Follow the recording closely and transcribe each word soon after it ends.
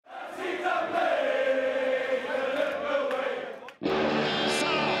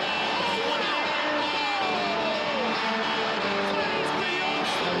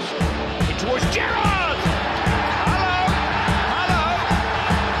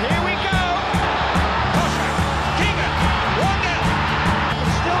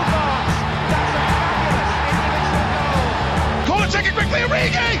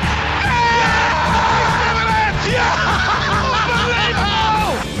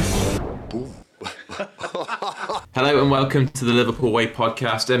Hello and welcome to the Liverpool Way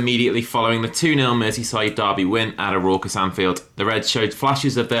podcast. Immediately following the 2-0 Merseyside derby win at a raucous Anfield, the Reds showed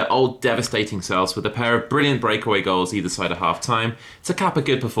flashes of their old devastating selves with a pair of brilliant breakaway goals either side of half-time. To cap a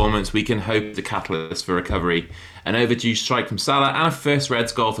good performance, we can hope the catalyst for recovery. An overdue strike from Salah and a first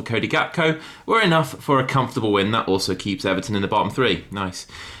Reds goal for Cody Gakpo were enough for a comfortable win that also keeps Everton in the bottom three. Nice.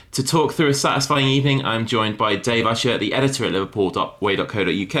 To talk through a satisfying evening, I'm joined by Dave Usher, the editor at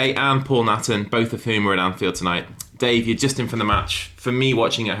liverpool.way.co.uk, and Paul Natton, both of whom were at Anfield tonight. Dave, you're just in from the match. For me,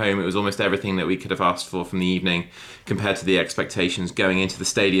 watching at home, it was almost everything that we could have asked for from the evening compared to the expectations going into the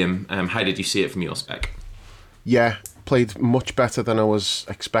stadium. How did you see it from your spec? Yeah, played much better than I was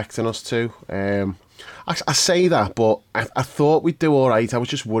expecting us to. I say that, but I thought we'd do all right. I was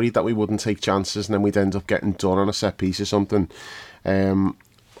just worried that we wouldn't take chances and then we'd end up getting done on a set piece or something.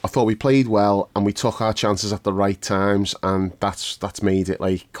 I thought we played well and we took our chances at the right times, and that's made it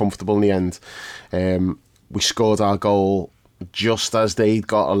like comfortable in the end. We scored our goal just as they'd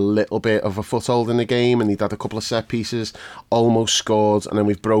got a little bit of a foothold in the game, and they'd had a couple of set pieces, almost scored, and then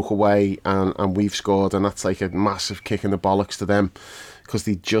we've broke away and we've scored, and that's like a massive kick in the bollocks to them, because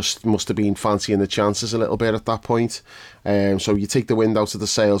they just must have been fancying the chances a little bit at that point. So you take the wind out of the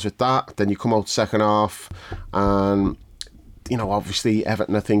sails with that, then you come out second half, and obviously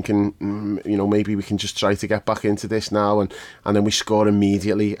Everton are thinking, maybe we can just try to get back into this now, and then we score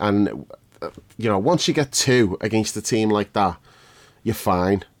immediately. And once you get two against a team like that, you're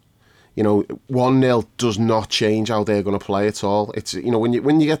fine. 1-0 does not change how they're going to play at all. It's when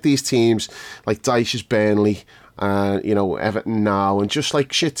you get these teams like Dyche's Burnley, Everton now, and just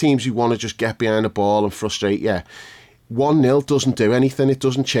like shit teams who want to just get behind the ball and frustrate you. 1-0 doesn't do anything. It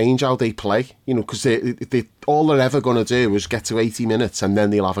doesn't change how they play, because they all they're ever going to do is get to 80 minutes and then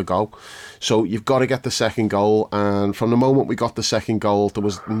they'll have a go. So you've got to get the second goal, and from the moment we got the second goal, there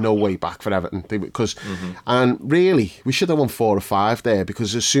was no way back for Everton. And really, we should have won 4 or 5 there,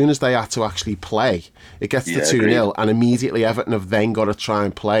 because as soon as they had to actually play, it gets to 2-0, and immediately Everton have then got to try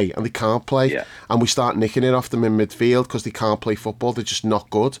and play, and they can't play. Yeah. And we start nicking it off them in midfield because they can't play football. They're just not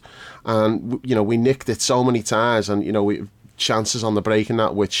good. And, we nicked it so many times, and, we chances on the break and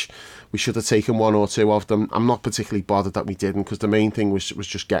that, which we should have taken 1 or 2 of them. I'm not particularly bothered that we didn't, because the main thing was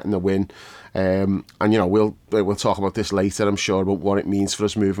just getting the win. And we'll talk about this later, I'm sure, about what it means for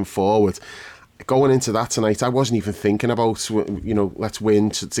us moving forward. Going into that tonight, I wasn't even thinking about let's win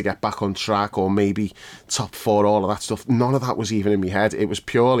to get back on track, or maybe top 4, all of that stuff. None of that was even in my head. It was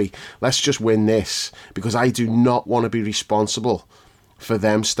purely, let's just win this, because I do not want to be responsible for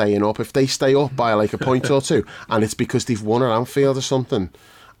them staying up. If they stay up by like a point or 2, and it's because they've won at Anfield or something,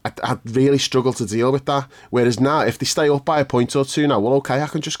 I'd really struggle to deal with that. Whereas now, if they stay up by a point or 2 now, well, okay, I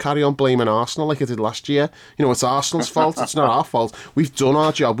can just carry on blaming Arsenal like I did last year. It's Arsenal's fault, it's not our fault. We've done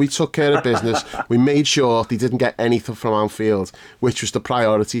our job, we took care of business, we made sure they didn't get anything from Anfield, which was the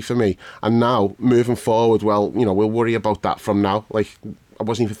priority for me. And now, moving forward, well, we'll worry about that from now. Like, I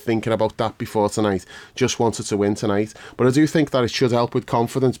wasn't even thinking about that before tonight. Just wanted to win tonight. But I do think that it should help with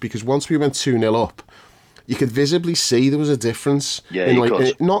confidence, because once we went 2-0 up, you could visibly see there was a difference. Yeah,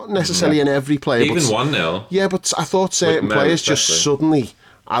 not necessarily in every player. Even 1-0. Yeah, but I thought certain players just suddenly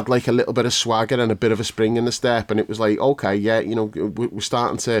had like a little bit of swagger and a bit of a spring in the step, and it was like, okay, yeah, we're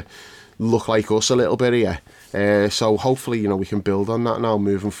starting to look like us a little bit here. So hopefully, we can build on that now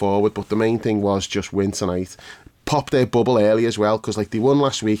moving forward. But the main thing was just win tonight. Pop their bubble early as well, because like they won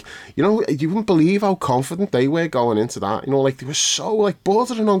last week. You wouldn't believe how confident they were going into that. They were so like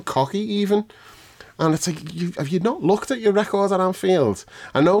bordering on cocky even. And it's like, have you not looked at your record at Anfield?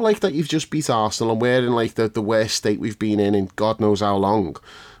 I know like that you've just beat Arsenal and we're in like the worst state we've been in God knows how long.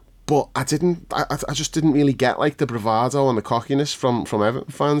 But I just didn't really get like the bravado and the cockiness from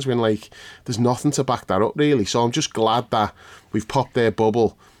Everton fans when like there's nothing to back that up really. So I'm just glad that we've popped their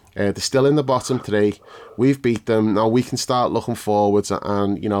bubble. They're still in the bottom 3. We've beat them. Now we can start looking forwards,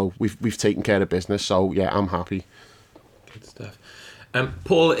 and we've taken care of business. So yeah, I'm happy. Good stuff.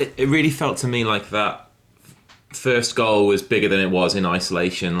 Paul, it really felt to me like that first goal was bigger than it was in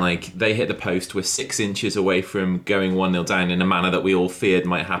isolation. Like, they hit the post, were 6 inches away from going 1-0 down in a manner that we all feared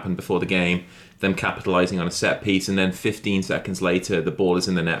might happen before the game, them capitalising on a set piece, and then 15 seconds later the ball is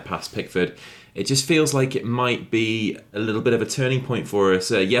in the net past Pickford. It just feels like it might be a little bit of a turning point for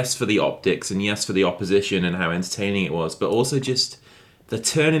us. Yes, for the optics, and yes, for the opposition and how entertaining it was, but also just the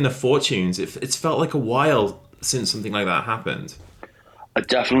turn in the fortunes. It's felt like a while since something like that happened.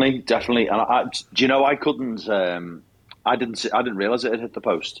 Definitely. And do you know, I couldn't. I didn't realise it had hit the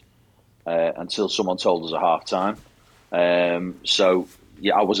post until someone told us at half time. So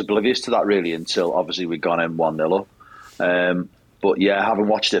yeah, I was oblivious to that really until obviously we'd gone in 1-0 up. But yeah, having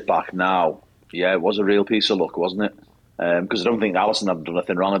watched it back now, Yeah, it was a real piece of luck, wasn't it? Because I don't think Alisson had done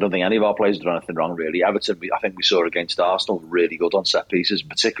anything wrong. I don't think any of our players had done anything wrong, really. Everton, I think we saw against Arsenal, really good on set pieces,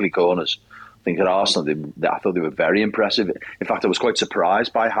 particularly corners. I think at Arsenal, I thought they were very impressive. In fact, I was quite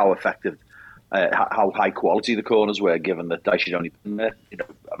surprised by how effective, how high quality the corners were, given that they should only been there,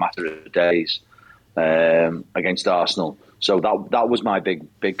 a matter of days against Arsenal. So that was my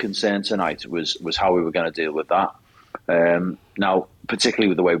big concern tonight, was how we were going to deal with that. Now, particularly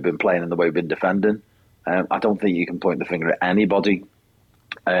with the way we've been playing and the way we've been defending, I don't think you can point the finger at anybody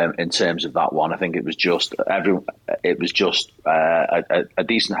in terms of that one. I think it was just a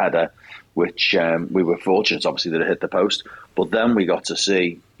decent header, which we were fortunate, obviously, that it hit the post. But then we got to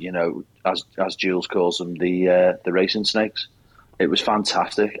see, as Jules calls them, the racing snakes. It was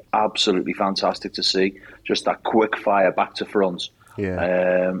fantastic, absolutely fantastic to see. Just that quick fire back to front.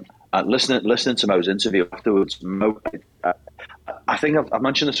 Yeah. And listening to Mo's interview afterwards, Mo, I think I've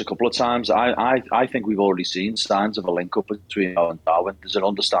mentioned this a couple of times. I think we've already seen signs of a link up between Mo and Darwin. There's an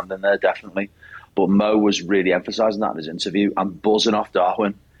understanding there, definitely. But Mo was really emphasising that in his interview and buzzing off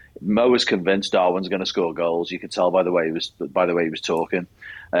Darwin. Mo was convinced Darwin's going to score goals. You could tell by the way he was talking,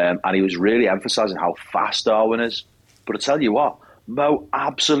 and he was really emphasising how fast Darwin is. But I tell you what, Mo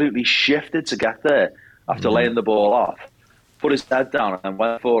absolutely shifted to get there after laying the ball off, put his head down and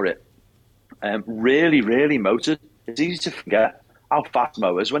went for it. Really, really motored. It's easy to forget how fast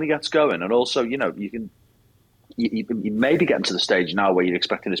Mo is when he gets going, and also, you may be getting to the stage now where you're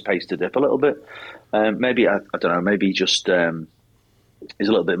expecting his pace to dip a little bit. Maybe I don't know. Maybe he just he's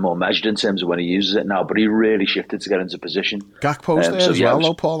a little bit more measured in terms of when he uses it now. But he really shifted to get into position. Gakpo's there as well,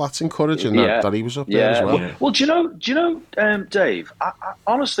 though, Paul. That's encouraging that he was up there as well. Well, do you know, Dave?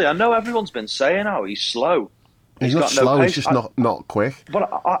 Honestly, I know everyone's been saying how he's slow. He's not slow. He's just not quick. But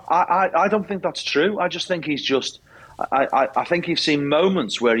I don't think that's true. I just think he's just. I think you've seen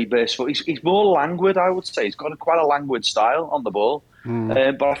moments where he bursts forward. He's more languid, I would say. He's got quite a languid style on the ball.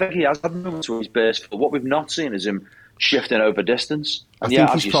 But I think he has had moments where he's burst forward. What we've not seen is him shifting over distance. I think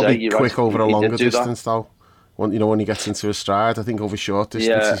he's probably quick over a longer distance, though. When he gets into a stride, I think over short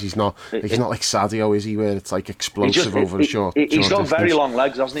distances he's not like Sadio, is he? Where it's like explosive over a short. He's got distance. Very long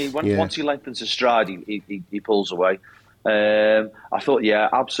legs, hasn't he? Once he lengthens his stride, he pulls away. I thought,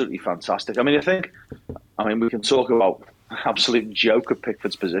 absolutely fantastic. I mean, we can talk about absolute joke of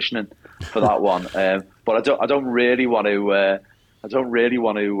Pickford's positioning for that one, but I don't really want to. I don't really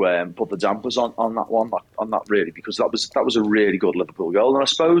want to put the dampers on that one, really, because that was a really good Liverpool goal, and I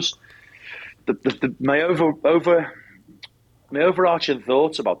suppose my overarching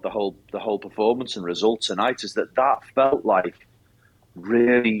thoughts about the whole performance and result tonight is that felt like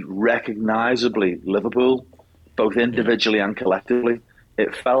really recognisably Liverpool, both individually and collectively.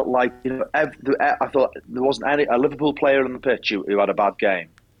 It felt like I thought there wasn't a Liverpool player on the pitch who had a bad game.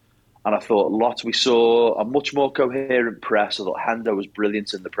 And I thought we saw a much more coherent press. I thought Hendo was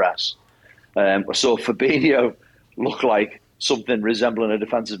brilliant in the press. I saw Fabinho look like something resembling a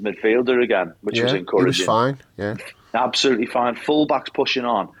defensive midfielder again, which was encouraging. He was fine, yeah. Absolutely fine. Full-backs pushing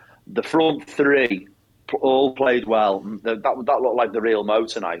on. The front three all played well. That looked like the real Mo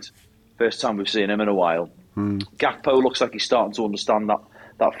tonight. First time we've seen him in a while. Gakpo looks like he's starting to understand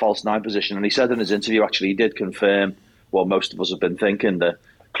that false nine position. And he said in his interview, actually, he did confirm what most of us have been thinking, that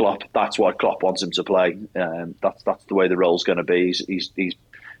that's what Klopp wants him to play. That's the way the role's going to be.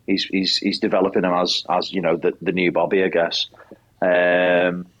 He's developing him as the new Bobby, I guess.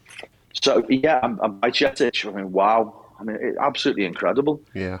 I'm Bajcetic. I mean, wow. I mean, absolutely incredible.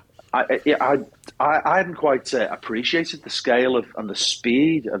 Yeah. I hadn't quite appreciated the scale and the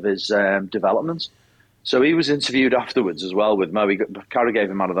speed of his development. So he was interviewed afterwards as well with Mo. Carrie gave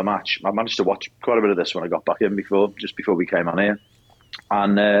him man of the match. I managed to watch quite a bit of this when I got back in just before we came on here.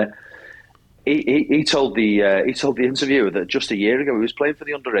 And he told the interviewer that just a year ago he was playing for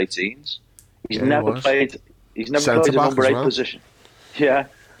the under-18s. He's never played a number 8 position. Yeah,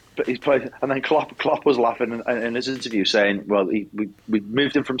 but he's played. And then Klopp was laughing in his interview, saying, "Well, we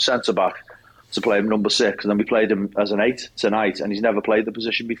moved him from centre back to play him number 6, and then we played him as an 8 tonight, and he's never played the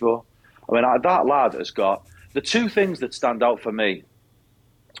position before." I mean, that lad has got the two things that stand out for me.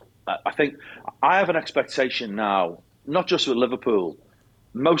 I think I have an expectation now, not just with Liverpool.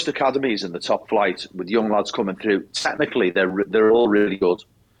 Most academies in the top flight with young lads coming through, technically they're all really good.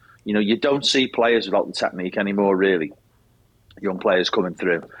 You don't see players without the technique anymore, really. Young players coming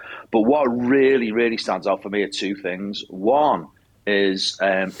through. But what really, really stands out for me are two things. One is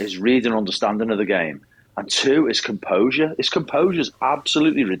read and understanding of the game. And two is composure. His composure is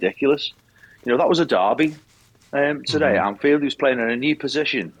absolutely ridiculous. That was a derby today at Anfield. He was playing in a new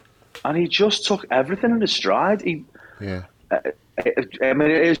position. And he just took everything in his stride. I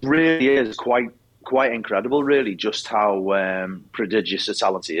mean, really is quite incredible, really, just how prodigious a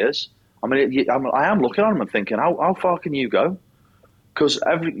talent he is. I mean, I am looking at him and thinking, how far can you go? Because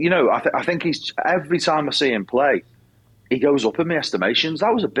I think he's every time I see him play, he goes up in my estimations.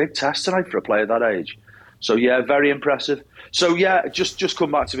 That was a big test tonight for a player that age. So yeah, very impressive. So yeah, just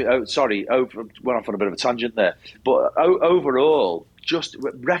come back to me. Oh, sorry, went off on a bit of a tangent there. But overall, just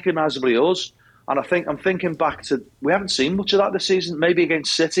recognisably us. And I'm thinking back to, we haven't seen much of that this season. Maybe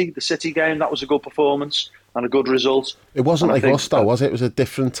against City, the City game, that was a good performance and a good result. It wasn't like us though, was it? It was a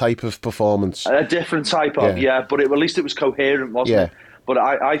different type of performance. A different type of, yeah. But at least it was coherent, wasn't it? But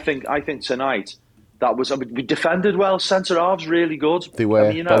I think tonight, that was, I mean, we defended well. Centre halves really good. They were,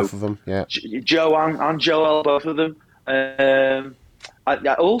 I mean, both of them. Yeah, Joe and Joel, both of them.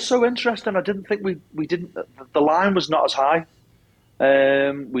 Also interesting. I didn't think we didn't. The line was not as high.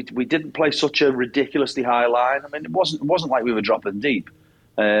 We didn't play such a ridiculously high line. I mean, it wasn't like we were dropping deep,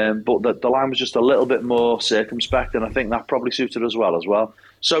 but the line was just a little bit more circumspect, and I think that probably suited us well as well.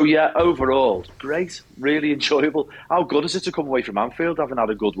 So yeah, overall, great, really enjoyable. How good is it to come away from Anfield having had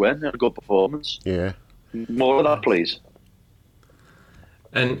a good win and a good performance? Yeah, more of that, please.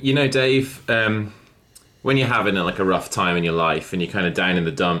 And Dave, when you're having like a rough time in your life and you're kind of down in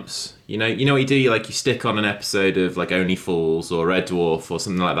the dumps, you know what you do? You stick on an episode of like Only Fools or Red Dwarf or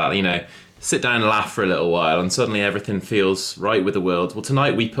something like that. Sit down and laugh for a little while, and suddenly everything feels right with the world. Well,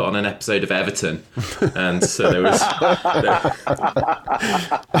 tonight we put on an episode of Everton, and so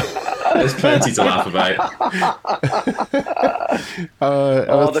there's plenty to laugh about.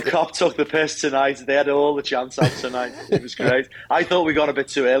 The cop took the piss tonight. They had all the chance out tonight. It was great. I thought we got a bit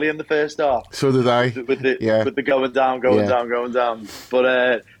too early in the first half. So did I. With the going down.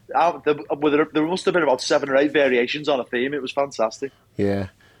 But there must have been about 7 or 8 variations on a theme. It was fantastic. Yeah.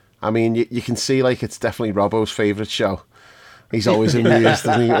 I mean, you can see like it's definitely Robbo's favourite show. He's always amused,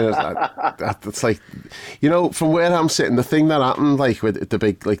 doesn't he? It's like, from where I'm sitting, the thing that happened, like with the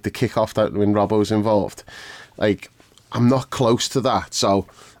big, like the kick-off that when Robbo's involved, like I'm not close to that, so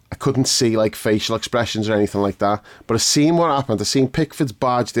I couldn't see like facial expressions or anything like that. But I seen what happened. I seen Pickford's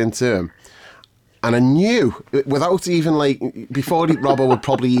barged into him. And I knew, without even before Robbo had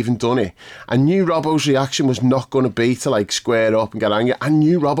probably even done it, I knew Robbo's reaction was not going to be to square up and get angry. I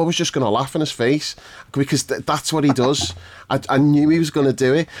knew Robbo was just going to laugh in his face because that's what he does. I knew he was going to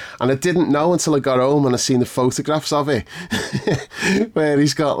do it. And I didn't know until I got home and I seen the photographs of it where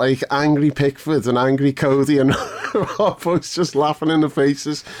he's got angry Pickford and angry Cody and Robbo's just laughing in the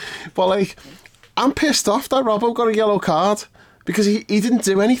faces. But I'm pissed off that Robbo got a yellow card because he didn't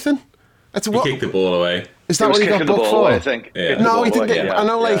do anything. He kicked the ball away. Is that what he got booked for? I think. Yeah. No, he didn't get. I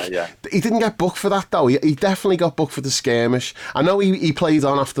know, he didn't get booked for that though. He definitely got booked for the skirmish. I know he played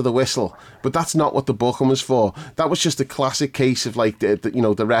on after the whistle, but that's not what the booking was for. That was just a classic case of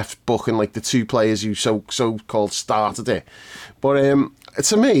the ref booking the 2 players who so-called started it. But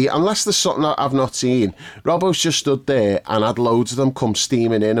to me, unless there's something that I've not seen, Robbo's just stood there and had loads of them come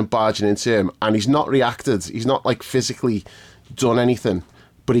steaming in and barging into him, and he's not reacted. He's not physically done anything.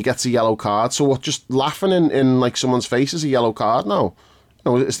 But he gets a yellow card. So what? Just laughing in someone's face is a yellow card now?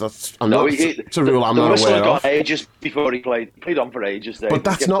 No, it's a rule I'm not aware of. Ages before he played on for ages. There. But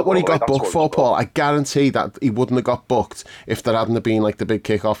that's not what he got booked for, Paul. I guarantee that he wouldn't have got booked if there hadn't been the big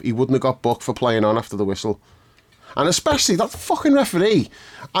kick-off. He wouldn't have got booked for playing on after the whistle. And especially that fucking referee.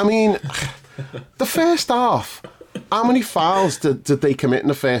 I mean, the first half. How many fouls did they commit in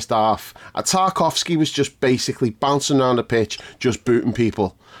the first half? Tarkowski was just basically bouncing around the pitch, just booting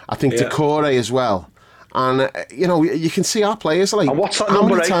people. I think Decore as well. And, you can see our players and what's that how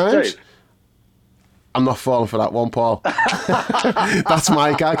number many 8, times? Dave? I'm not falling for that one, Paul. That's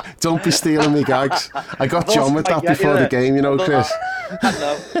my gag. Don't be stealing me gags. I got John with that before the game, Chris.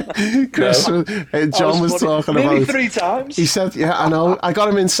 No. Chris, John was talking about... Maybe 3 times. He said, yeah, I know. I got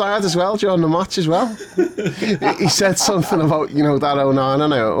him inside as well during the match as well. He said something about, that Onana.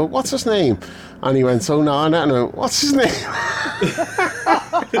 And I went, what's his name? And he went, Onana. And I went, what's his name?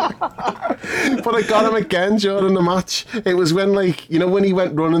 But I got him again during the match. It was when, when he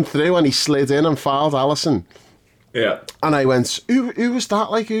went running through and he slid in and fouled Alisson. Yeah. And I went, who was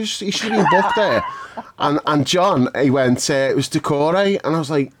that? He should have been booked there. And John, he went, it was Decore. And I was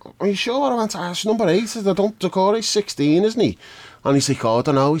like, are you sure? I went, it's number 8. I don't, Decore's 16, isn't he? And he's like, I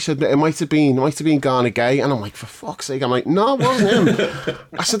don't know. He said, it might have been Ghana Gay. And I'm like, for fuck's sake. I'm like, no, it wasn't him.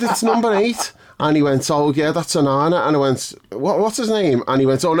 I said, it's number 8. And he went, oh, yeah, that's Onana. And I went, what's his name? And he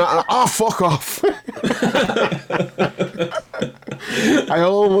went, oh, no, fuck off. I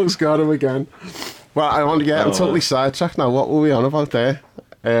almost got him again. Well, I want to get I'm totally sidetracked now. What were we on about there?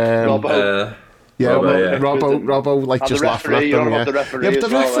 Robbo. Yeah, Robbo, Robbo, like, and just the laughing at referee, them. the referee But as the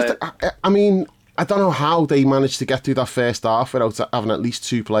ref well, was, I mean, I don't know how they managed to get through that first half without having at least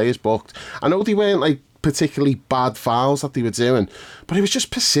 2 players booked. I know they weren't like particularly bad fouls that they were doing, but it was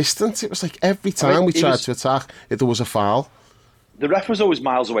just persistent. It was like every time we tried to attack, there was a foul. The ref was always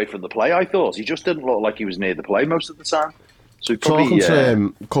miles away from the play, I thought. He just didn't look like he was near the play most of the time. So probably,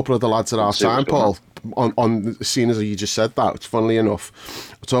 talking to a couple of the lads at half time, Paul, on seeing as you just said that, funnily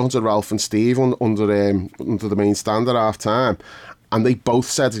enough, talking to Ralph and Steve under the main stand at half time, and they both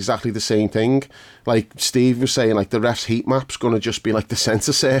said exactly the same thing. Like, Steve was saying, like, the ref's heat map's going to just be like the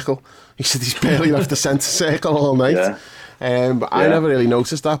centre circle. He said he's barely left the centre circle all night. But I never really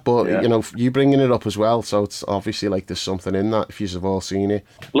noticed that, but you know, you bringing it up as well, so it's obviously like there's something in that if you've all seen it.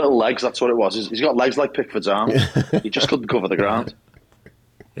 Little legs, that's what it was. He's got legs like Pickford's arm. He just couldn't cover the ground.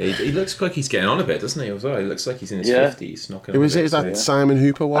 Yeah, he looks like he's getting on a bit, doesn't he? As well, he looks like he's in his 50s. It was it that Simon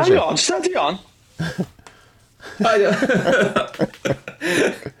Hooper, was Hang it? on, steady on.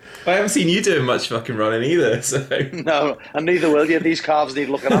 I haven't seen you doing much fucking running either, so... No, and neither will you. These calves need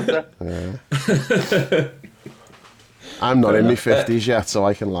looking after. I'm not in my 50s yet, so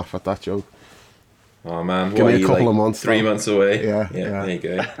I can laugh at that joke. Oh man, give me a couple of months. 3 months away. Yeah. There you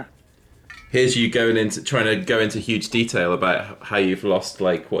go. Here's you trying to go into huge detail about how you've lost,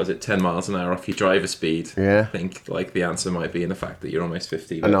 like, 10 miles an hour off your driver speed. Yeah. I think like the answer might be in the fact that you're almost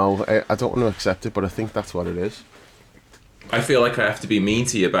 50. I know. I don't want to accept it, but I think that's what it is. I feel like I have to be mean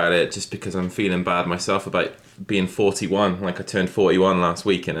to you about it just because I'm feeling bad myself about being 41. Like, I turned 41 last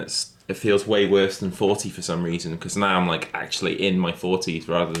week, and it feels way worse than 40 for some reason, because now I'm like actually in my 40s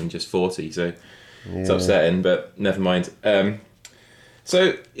rather than just 40, so it's upsetting, but never mind.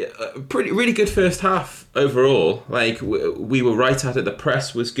 So really good first half overall. Like, we were right at it. The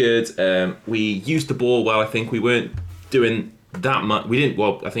press was good. We used the ball well. I think we weren't doing that much. We didn't.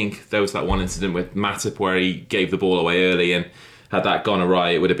 Well, I think there was that one incident with Matip where he gave the ball away early, and had that gone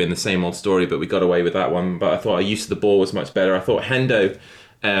awry, it would have been the same old story. But we got away with that one. But I thought our use of the ball was much better. I thought Hendo,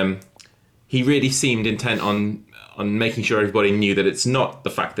 he really seemed intent on making sure everybody knew that it's not the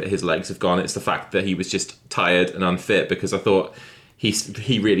fact that his legs have gone. It's the fact that he was just tired and unfit. Because I thought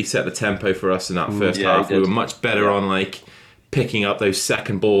he really set the tempo for us in that first half. We were much better on like picking up those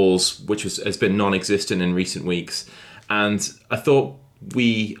second balls, which has been non-existent in recent weeks. And I thought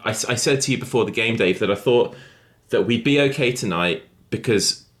I said to you before the game, Dave, that I thought that we'd be okay tonight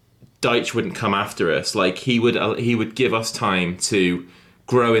because Deitch wouldn't come after us. Like, he would give us time to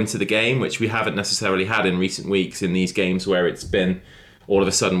grow into the game, which we haven't necessarily had in recent weeks in these games where it's been all of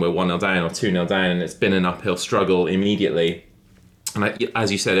a sudden we're 1-0 down or 2-0 down, and it's been an uphill struggle immediately. And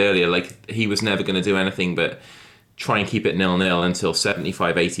as you said earlier, like, he was never going to do anything but try and keep it 0-0 until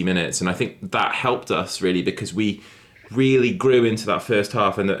 75, 80 minutes. And I think that helped us really, because we really grew into that first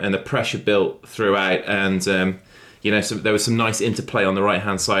half, and the pressure built throughout. And so there was some nice interplay on the right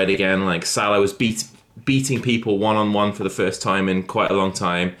hand side again. Like, Salah was beating people one-on-one for the first time in quite a long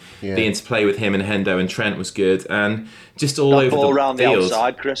time. The interplay with him and Hendo and Trent was good, and just all over the field. Ball around the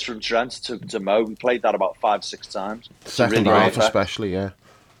outside, Chris, from Trent to Mo. We played that about 5-6 times. Second half especially, And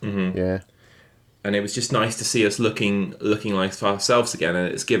it was just nice to see us looking like ourselves again,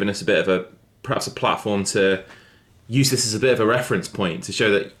 and it's given us a bit of perhaps a platform to use this as a bit of a reference point to show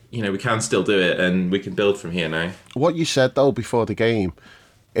that, you know, we can still do it and we can build from here now. What you said though before the game,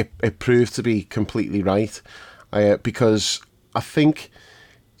 it proved to be completely right, because I think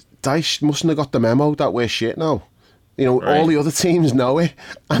Dyche mustn't have got the memo that we're shit now. You know, all the other teams know it,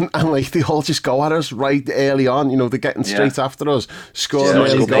 and like they all just go at us right early on. You know, they're getting straight after us, scoring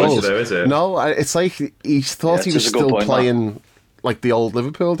early goals. Though, is it? No, it's like he thought he was still playing like the old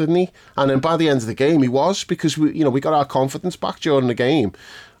Liverpool, didn't he? And then by the end of the game, he was, because we got our confidence back during the game.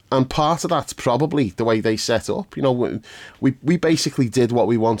 And part of that's probably the way they set up. You know, we basically did what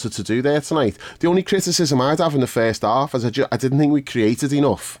we wanted to do there tonight. The only criticism I'd have in the first half is I didn't think we created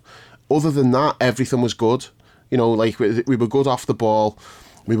enough. Other than that, everything was good. You know, like we were good off the ball.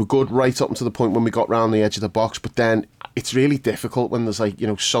 We were good right up until the point when we got round the edge of the box. But then it's really difficult when there's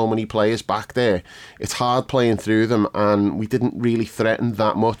so many players back there. It's hard playing through them, and we didn't really threaten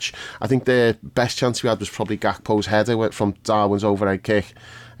that much. I think the best chance we had was probably Gakpo's header from Darwin's overhead kick.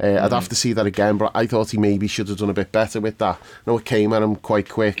 I'd have to see that again, but I thought he maybe should have done a bit better with that. I know it came at him quite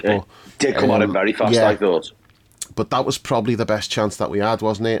quick. But did come at him very fast, I thought. But that was probably the best chance that we had,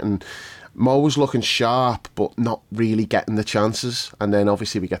 wasn't it? And Mo was looking sharp, but not really getting the chances. And then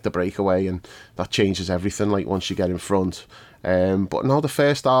obviously we get the breakaway, and that changes everything, like, once you get in front. But no, the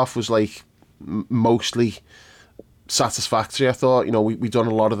first half was like mostly satisfactory. I thought, we done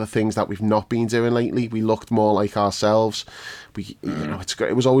a lot of the things that we've not been doing lately. We looked more like ourselves.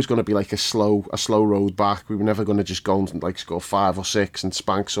 It was always going to be like a slow road back. We were never going to just go and like score 5 or 6 and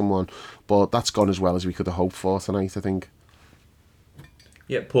spank someone. But that's gone as well as we could have hoped for tonight, I think.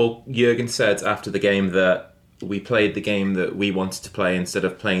 Yeah, Paul, Jurgen said after the game that we played the game that we wanted to play instead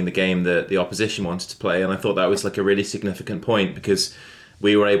of playing the game that the opposition wanted to play, and I thought that was like a really significant point, because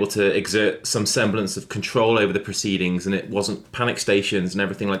we were able to exert some semblance of control over the proceedings, and it wasn't panic stations and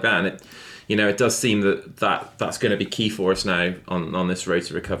everything like that. And it does seem that's going to be key for us now on this road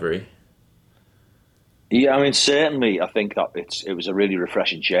to recovery. Yeah, I mean, certainly, I think that it was a really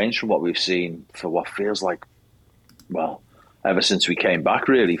refreshing change from what we've seen for what feels like, well, ever since we came back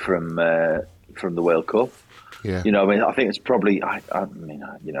really from the World Cup. Yeah. I mean, I think it's probably, Dave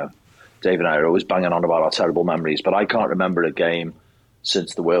and I are always banging on about our terrible memories, but I can't remember a game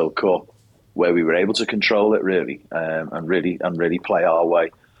since the World Cup where we were able to control it really, and really play our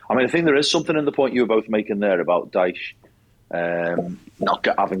way. I mean, I think there is something in the point you were both making there about Dyche not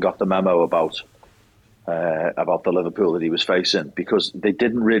having got the memo about the Liverpool that he was facing, because they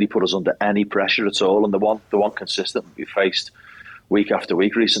didn't really put us under any pressure at all. And the one consistent we faced week after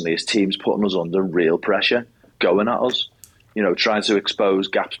week recently is teams putting us under real pressure, going at us, trying to expose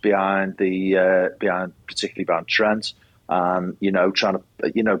gaps particularly behind Trent, and trying to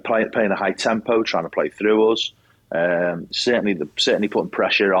playing a high tempo, trying to play through us. Certainly putting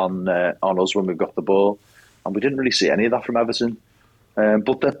pressure on us when we've got the ball, and we didn't really see any of that from Everton.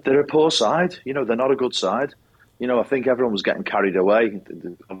 But they're a poor side. They're not a good side. I think everyone was getting carried away.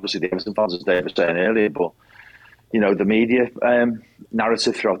 Obviously, the Everton fans, as Dave was saying earlier, but the media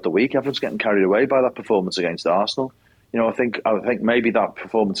narrative throughout the week, everyone's getting carried away by that performance against Arsenal. I think maybe that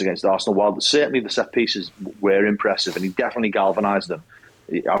performance against Arsenal, while certainly the set pieces were impressive, and he definitely galvanised them.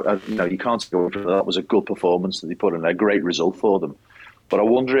 You can't go over that. Was a good performance that they put in, a great result for them. But I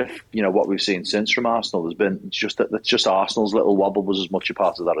wonder if what we've seen since from Arsenal has been just Arsenal's little wobble was as much a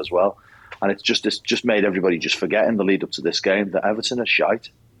part of that as well, and it's just made everybody just forget in the lead up to this game that Everton are shite.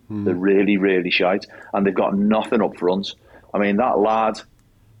 They're really, really shite, and they've got nothing up front. I mean, that lad,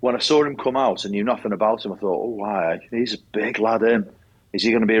 when I saw him come out and knew nothing about him, I thought, oh, why? He's a big lad, him. Is he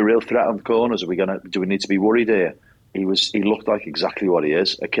going to be a real threat on the corners? Do we need to be worried here? He looked like exactly what he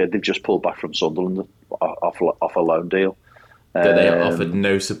is, a kid they've just pulled back from Sunderland off a loan deal. That they offered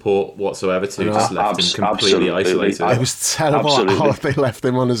no support whatsoever to, just left him completely isolated. It was terrible how they left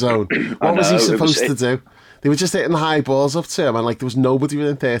him on his own. What was he supposed to do? They were just hitting high balls up to him, and there was nobody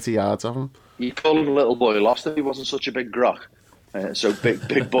within 30 yards of him. You call him a little boy lost if he wasn't such a big grok. So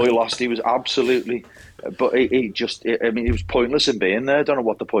big boy lost. He was absolutely, but he was pointless in being there. I don't know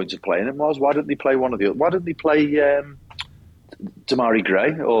what the point of playing him was. Why didn't they play one of the? Why didn't they play Damari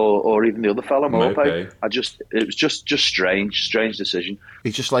Gray or even the other fellow Mope? It was just strange decision.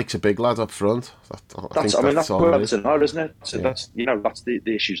 He just likes a big lad up front. That's where Everton are, isn't it? So that's the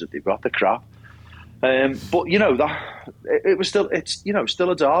issues that they've got. The crap. But it was still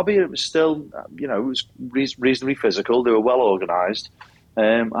still a derby. It was still it was reasonably physical. They were well organised,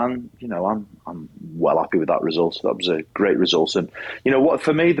 and I'm well happy with that result. That was a great result. And what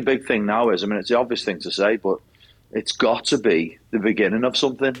for me the big thing now is, it's the obvious thing to say, but it's got to be the beginning of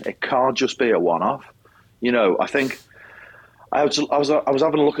something. It can't just be a one-off. I think I was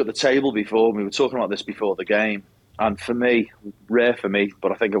having a look at the table before. We were talking about this before the game. And for me, rare for me,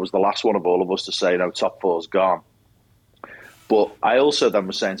 but I think it was the last one of all of us to say, no, top four's gone. But I also then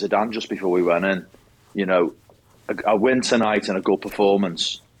was saying to Dan just before we went in, a win tonight and a good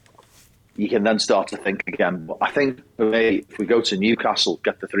performance, you can then start to think again. But I think for me, if we go to Newcastle,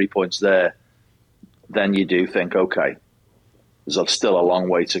 get the 3 points there, then you do think, okay, there's still a long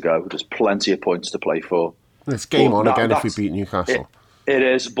way to go. There's plenty of points to play for. It's game on again if we beat Newcastle. It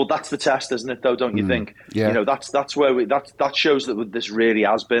is, but that's the test, isn't it? Though, don't you think? Yeah. That's where that shows that this really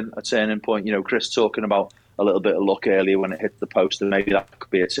has been a turning point. Chris talking about a little bit of luck earlier when it hit the post, and maybe that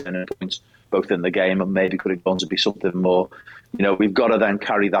could be a turning point both in the game and maybe could have gone to be something more. We've got to then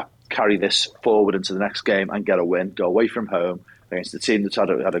carry this forward into the next game and get a win. Go away from home against the team that's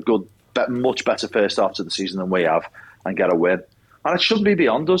had a good, much better first half to the season than we have, and get a win. And it shouldn't be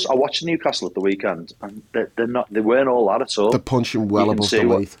beyond us. I watched Newcastle at the weekend, and they weren't all that at all. They're punching well above the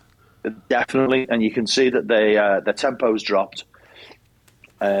weight. Definitely, and you can see that their tempo's dropped.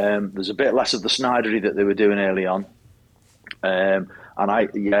 There's a bit less of the Snydery that they were doing early on, they're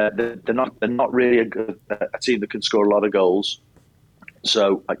not really a team that can score a lot of goals.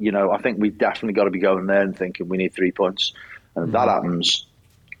 So I think we've definitely got to be going there and thinking we need 3 points, and if that happens,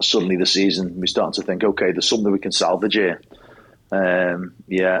 suddenly the season we start to think, okay, there's something we can salvage here.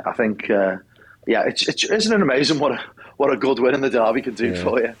 I think yeah, isn't it amazing what a good win in the derby can do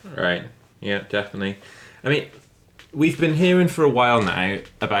for you? Right. Yeah, definitely. I mean, we've been hearing for a while now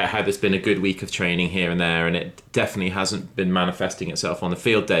about how there's been a good week of training here and there, and it definitely hasn't been manifesting itself on the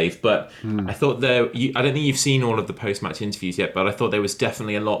field, Dave. But I thought I don't think you've seen all of the post-match interviews yet, but I thought there was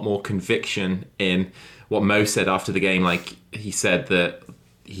definitely a lot more conviction in what Mo said after the game. Like he said that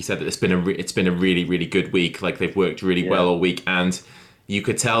it's been a really, really good week. Like they've worked really well all week, and you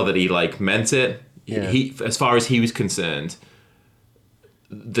could tell that he meant it. Yeah. He, as far as he was concerned,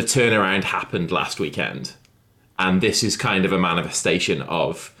 the turnaround happened last weekend. And this is kind of a manifestation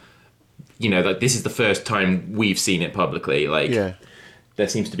of, like this is the first time we've seen it publicly. Like, there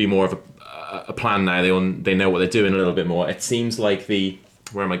seems to be more of a plan now. They know what they're doing a little bit more. It seems like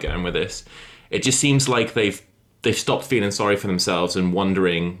where am I going with this? It just seems like they've stopped feeling sorry for themselves and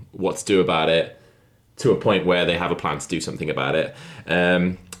wondering what to do about it, to a point where they have a plan to do something about it.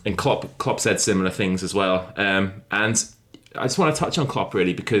 And Klopp said similar things as well. And I just want to touch on Klopp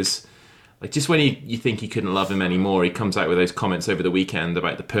really, because like just when you think you couldn't love him anymore, he comes out with those comments over the weekend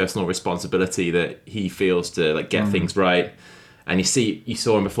about the personal responsibility that he feels to like get things right. And you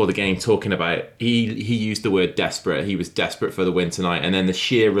saw him before the game talking about he used the word desperate. He was desperate for the win tonight, and then the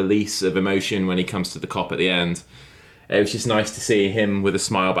sheer release of emotion when he comes to the Kop at the end. It was just nice to see him with a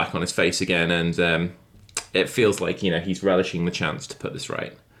smile back on his face again, and it feels like he's relishing the chance to put this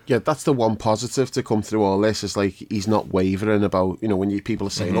right. Yeah, that's the one positive to come through all this, is like he's not wavering about, when people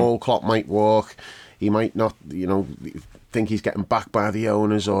are saying, oh, Klopp might walk, he might not, think he's getting backed by the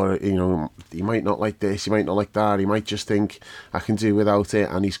owners, or, he might not like this, he might not like that, he might just think I can do without it,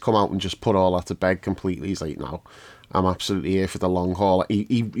 and he's come out and just put all that to bed completely. He's like, no, I'm absolutely here for the long haul.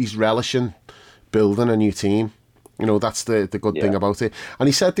 He's relishing building a new team. That's the good thing about it. And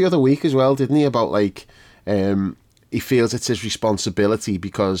he said the other week as well, didn't he, about like, he feels it's his responsibility,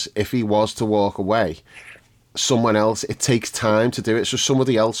 because if he was to walk away, someone else, it takes time to do it. So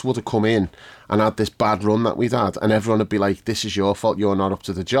somebody else would have come in and had this bad run that we'd had, and everyone would be like, this is your fault, you're not up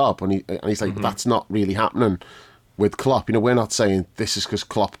to the job. And he's like, that's not really happening with Klopp. We're not saying this is because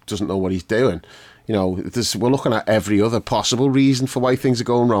Klopp doesn't know what he's doing. We're looking at every other possible reason for why things are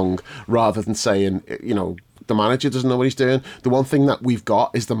going wrong, rather than saying, the manager doesn't know what he's doing. The one thing that we've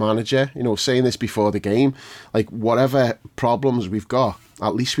got is the manager. Saying this before the game, like whatever problems we've got,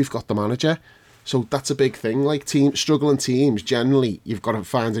 at least we've got the manager. So that's a big thing. Like struggling teams, generally, you've got to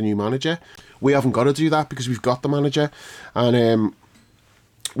find a new manager. We haven't got to do that because we've got the manager. And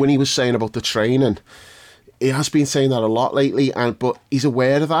when he was saying about the training, he has been saying that a lot lately, but he's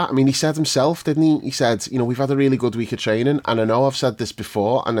aware of that. I mean, he said himself, didn't he? He said, we've had a really good week of training, and I know I've said this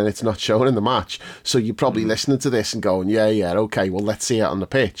before, and then it's not shown in the match. So you're probably listening to this and going, yeah, okay, well, let's see it on the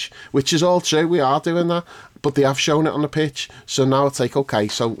pitch, which is all true. We are doing that, but they have shown it on the pitch. So now it's like, okay,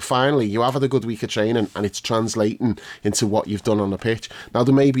 so finally you have had a good week of training, and it's translating into what you've done on the pitch. Now,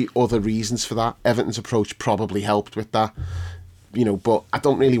 there may be other reasons for that. Everton's approach probably helped with that. But I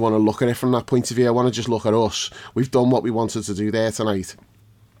don't really want to look at it from that point of view. I want to just look at us. We've done what we wanted to do there tonight.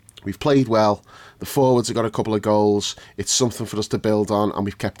 We've played well. The forwards have got a couple of goals. It's something for us to build on, and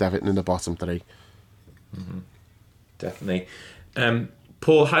we've kept Everton in the bottom three. Definitely.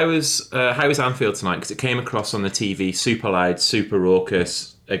 Paul, how was Anfield tonight? Because it came across on the TV super loud, super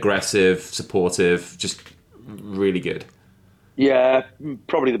raucous, aggressive, supportive, just really good. Yeah,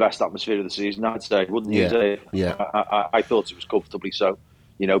 probably the best atmosphere of the season, I'd say, wouldn't you, Dave? Yeah. I thought it was comfortably so.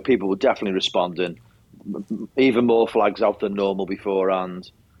 People were definitely responding. Even more flags out than normal beforehand.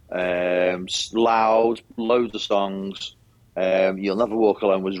 Loud, loads of songs. You'll Never Walk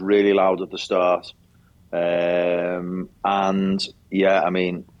Alone was really loud at the start. And yeah, I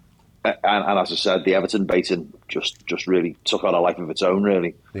mean, and as I said, the Everton baiting just really took on a life of its own,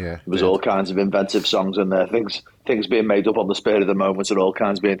 really. Yeah. There was all kinds of inventive songs in there, things being made up on the spur of the moment, and all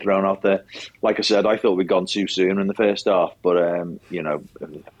kinds being thrown out there. Like I said, I thought we'd gone too soon in the first half, but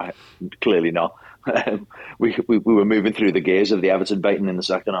clearly not. We were moving through the gears of the Everton baiting in the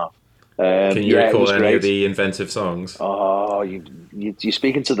second half. Can you recall any of the inventive songs? Oh, you're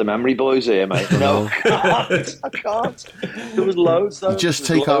speaking to the memory boys here, mate. No, I can't. There was loads, though. You just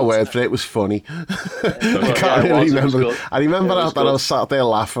take our word for it. It was funny. I can't really remember. I remember that I was sat there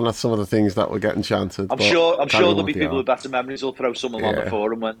laughing at some of the things that were getting chanted. I'm sure there'll be people with better memories who'll throw someone on the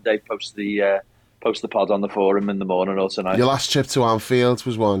forum when they post the pod on the forum in the morning or tonight. Your last trip to Anfield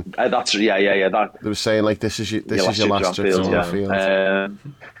was one. That's yeah. That they were saying like this is your last trip to Anfield.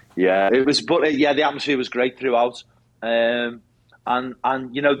 Yeah, it was, but the atmosphere was great throughout, and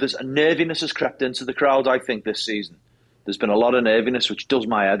there's a nerviness has crept into the crowd. I think this season there's been a lot of nerviness, which does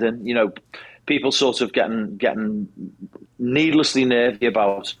my head in. People sort of getting needlessly nervy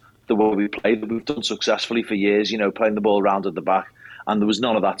about the way we played, that we've done successfully for years, playing the ball round at the back. And there was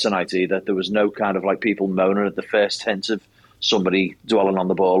none of that tonight either. There was no kind of like people moaning at the first hint of somebody dwelling on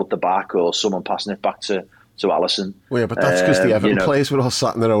the ball at the back or someone passing it back to Alisson. Well, yeah, but that's because the Everton players were all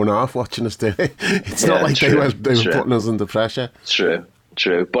sat in their own half watching us do it. It's not like they were putting us under pressure. True.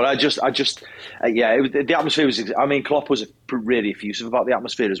 But the atmosphere was. I mean, Klopp was really effusive about the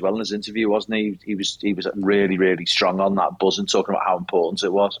atmosphere as well in his interview, wasn't he? He was really, really strong on that buzz and talking about how important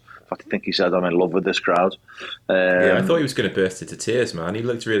it was. In fact, I think he said, "I'm in love with this crowd." I thought he was going to burst into tears, man. He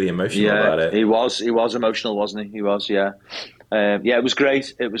looked really emotional about it. He was emotional, wasn't he? He was, yeah. It was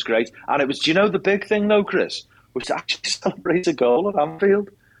great. And it was, do you know the big thing though, Chris, was to actually celebrate a goal at Anfield.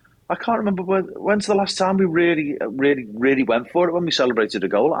 I can't remember when's the last time we really went for it when we celebrated a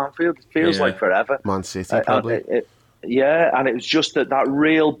goal at Anfield. It feels like forever. Man City, probably. And it was just that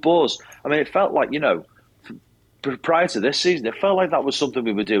real buzz. I mean, it felt like, prior to this season, it felt like that was something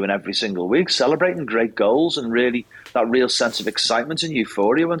we were doing every single week, celebrating great goals and really that real sense of excitement and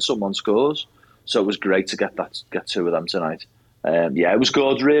euphoria when someone scores. So it was great to get two of them tonight. It was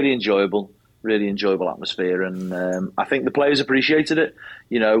good, really enjoyable atmosphere, and I think the players appreciated it.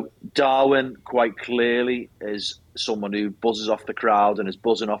 Darwin quite clearly is someone who buzzes off the crowd and is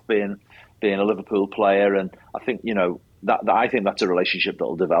buzzing off being a Liverpool player, and I think I think that's a relationship that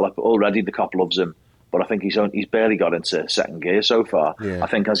will develop. Already the cop loves him, but I think he's barely got into second gear so far. Yeah. I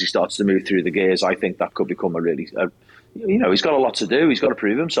think as he starts to move through the gears, I think that could become he's got a lot to do. He's got to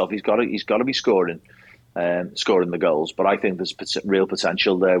prove himself. He's got to be scoring the goals. But I think there's real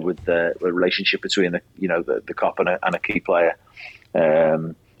potential there with the relationship between the cop and a key player.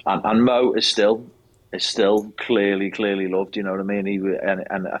 And Mo is still clearly loved. You know what I mean?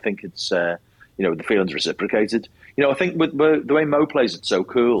 And I think it's the feeling's reciprocated. I think with the way Mo plays, it's so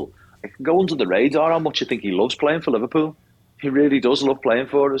cool. It can go under the radar how much I think he loves playing for Liverpool. He really does love playing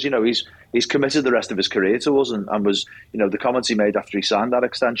for us. He's committed the rest of his career to us, and was the comments he made after he signed that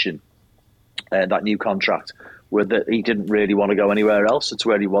extension, that new contract, were that he didn't really want to go anywhere else. It's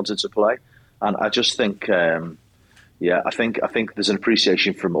where he wanted to play, and I just think, I think there's an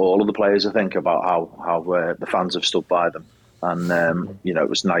appreciation from all of the players. I think about how the fans have stood by them, and it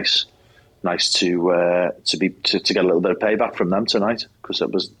was nice to get a little bit of payback from them tonight, because it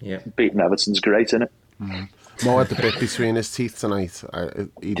was beating Everton's great, innit? Mm. Mo had the bit between his teeth tonight.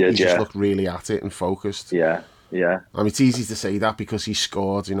 He just looked really at it and focused. Yeah. I mean, it's easy to say that because he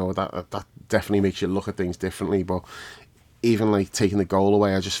scored. That definitely makes you look at things differently. But even like taking the goal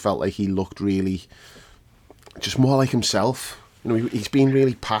away, I just felt like he looked really, just more like himself. He's been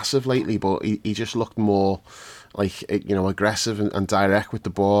really passive lately, but he just looked more like aggressive and direct with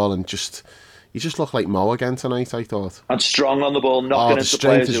the ball, and he just looked like Mo again tonight, I thought. And strong on the ball, knocking into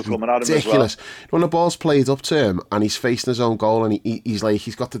players who are coming at him ridiculous. As well. When the ball's played up to him and he's facing his own goal, and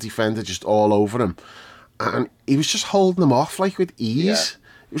he's got the defender just all over him, and he was just holding them off like with ease. Yeah.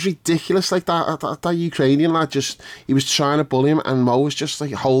 It was ridiculous. Like that Ukrainian lad, he was trying to bully him, and Mo was just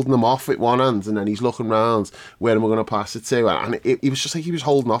like holding him off with one hand, and then he's looking round, where am I going to pass it to? And it was just like he was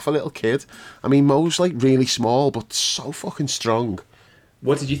holding off a little kid. I mean, Mo's like really small, but so fucking strong.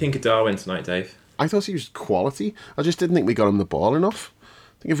 What did you think of Darwin tonight, Dave? I thought he was quality. I just didn't think we got him the ball enough.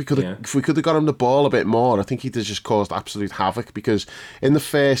 I think if we could have got him the ball a bit more, I think he'd have just caused absolute havoc, because in the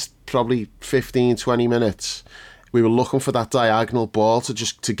first probably 15, 20 minutes, we were looking for that diagonal ball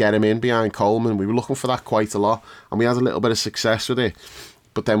to get him in behind Coleman. We were looking for that quite a lot, and we had a little bit of success with it.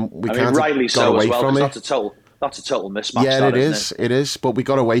 But then we kind of got away from it. That's a total mismatch. Yeah, it is. But we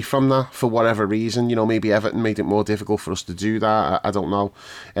got away from that for whatever reason. Maybe Everton made it more difficult for us to do that. I don't know.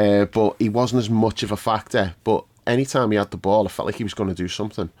 But he wasn't as much of a factor. But anytime he had the ball, I felt like he was going to do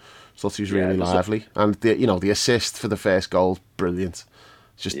something. I thought he was really lively. And the assist for the first goal, brilliant.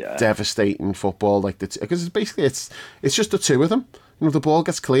 It's just devastating football. Because it's just the two of them. The ball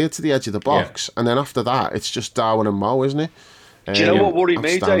gets cleared to the edge of the box, and then after that, it's just Darwin and Mo, isn't it? Do you know what worried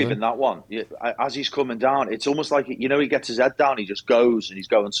me, Dave, in that one? As he's coming down, it's almost like, he gets his head down, he just goes, and he's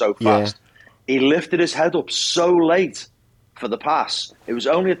going so fast. Yeah. He lifted his head up so late for the pass. It was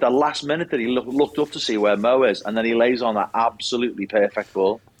only at the last minute that he looked up to see where Mo is, and then he lays on that absolutely perfect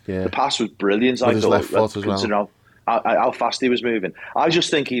ball. Yeah. The pass was brilliant, I thought, considering how fast he was moving. I just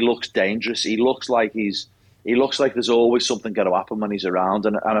think he looks dangerous. He looks like there's always something going to happen when he's around,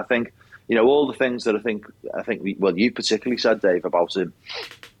 and I think, all the things that I think you particularly said, Dave, about him.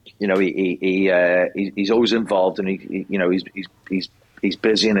 He's always involved, and he's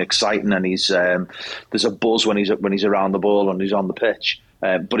busy and exciting, and there's a buzz when he's around the ball and he's on the pitch.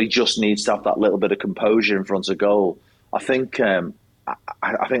 But he just needs to have that little bit of composure in front of goal. I think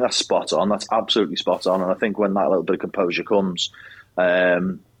that's spot on. That's absolutely spot on. And I think when that little bit of composure comes,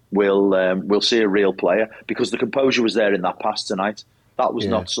 we'll see a real player, because the composure was there in that pass tonight. That was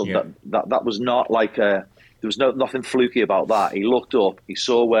not something that was not like there was nothing fluky about that. He looked up, he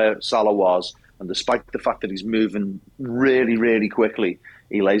saw where Salah was, and despite the fact that he's moving really, really quickly,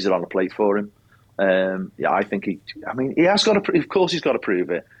 he lays it on a plate for him. I think he has got to. Of course, he's got to prove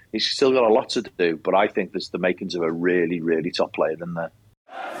it. He's still got a lot to do, but I think there's the makings of a really, really top player in there.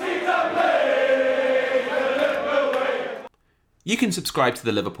 You can subscribe to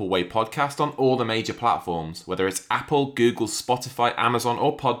the Liverpool Way podcast on all the major platforms, whether it's Apple, Google, Spotify, Amazon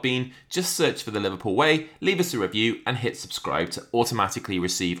or Podbean. Just search for the Liverpool Way, leave us a review and hit subscribe to automatically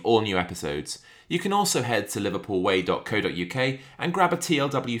receive all new episodes. You can also head to liverpoolway.co.uk and grab a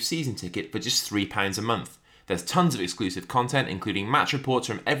TLW season ticket for just £3 a month. There's tons of exclusive content, including match reports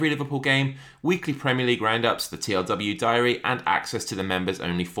from every Liverpool game, weekly Premier League roundups, the TLW diary and access to the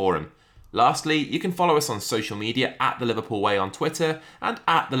members-only forum. Lastly, you can follow us on social media at The Liverpool Way on Twitter and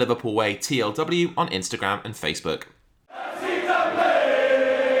at The Liverpool Way TLW on Instagram and Facebook.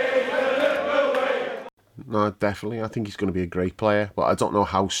 No, definitely. I think he's going to be a great player, but I don't know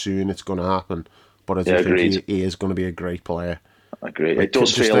how soon it's going to happen. But I do think he is going to be a great player. I agree. It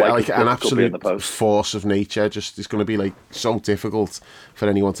does feel like an absolute force of nature. Just it's going to be so difficult for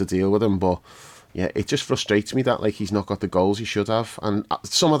anyone to deal with him, but. Yeah, it just frustrates me that he's not got the goals he should have, and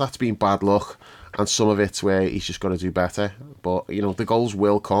some of that's been bad luck, and some of it's where he's just got to do better. But the goals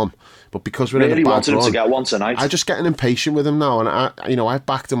will come. But because we're in a bad run, to get one tonight. I'm just getting impatient with him now, and I've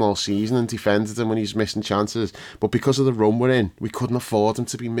backed him all season and defended him when he's missing chances. But because of the run we're in, we couldn't afford him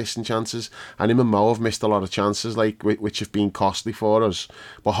to be missing chances, and him and Mo have missed a lot of chances which have been costly for us.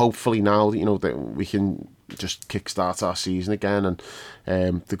 But hopefully now that we can just kickstart our season again,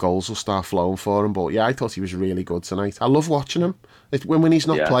 and the goals will start flowing for him. But yeah, I thought he was really good tonight. I love watching him. When he's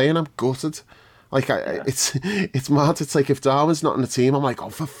not playing, I'm gutted. It's mad. It's like if Darwin's not in the team, I'm like, oh,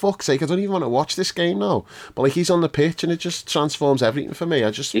 for fuck's sake, I don't even want to watch this game now. But he's on the pitch, and it just transforms everything for me.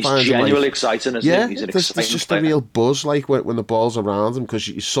 I just he's find genuinely exciting, isn't he? He's an there's just player. A real buzz when the ball's around him, because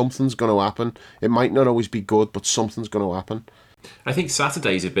something's going to happen. It might not always be good, but something's going to happen. I think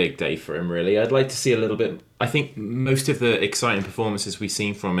Saturday's a big day for him, really. I'd like to see a little bit. I think most of the exciting performances we've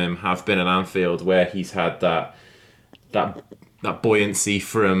seen from him have been at Anfield, where he's had that buoyancy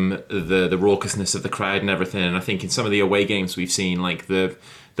from the raucousness of the crowd and everything. And I think in some of the away games we've seen, like the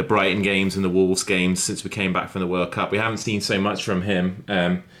Brighton games and the Wolves games since we came back from the World Cup, we haven't seen so much from him.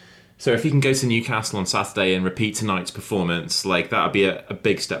 So if he can go to Newcastle on Saturday and repeat tonight's performance, that would be a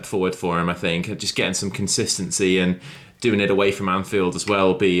big step forward for him, I think. Just getting some consistency and doing it away from Anfield as well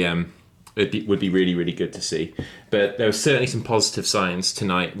would be really, really good to see. But there were certainly some positive signs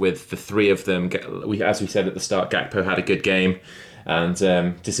tonight with the three of them. As we said at the start, Gakpo had a good game and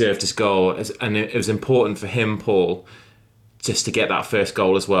deserved his goal. And it was important for him, Paul, just to get that first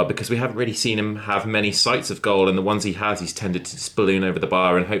goal as well, because we haven't really seen him have many sights of goal, and the ones he has, he's tended to just balloon over the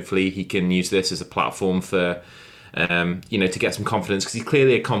bar, and hopefully he can use this as a platform for to get some confidence, because he's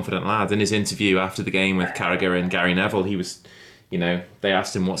clearly a confident lad. In his interview after the game with Carragher and Gary Neville, he was, they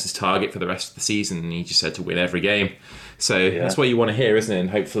asked him what's his target for the rest of the season, and he just said to win every game. So that's what you want to hear, isn't it? And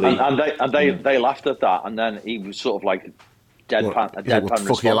hopefully, they laughed at that, and then he was sort of like deadpan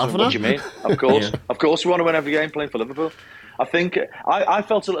response. What do you mean? Of course, we want to win every game playing for Liverpool. I think I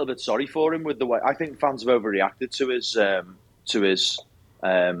felt a little bit sorry for him with the way. I think fans have overreacted to his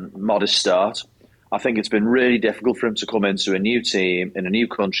modest start. I think it's been really difficult for him to come into a new team, in a new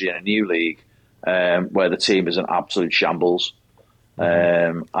country, in a new league, where the team is an absolute shambles.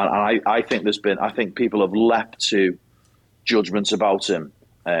 And I think people have leapt to judgments about him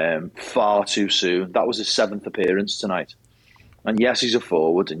far too soon. That was his 7th appearance tonight. And yes, he's a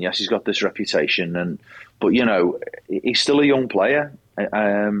forward, and yes, he's got this reputation, but he's still a young player,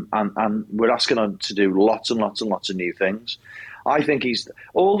 and we're asking him to do lots and lots and lots of new things. I think he's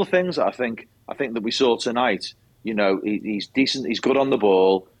all the things that I think that we saw tonight. He's decent. He's good on the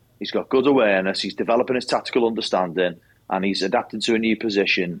ball. He's got good awareness. He's developing his tactical understanding, and he's adapting to a new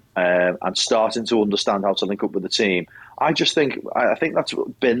position and starting to understand how to link up with the team. I think that's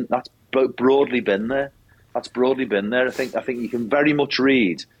broadly been there. That's broadly been there. I think you can very much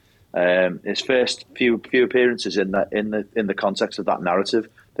read his first few appearances in the context of that narrative,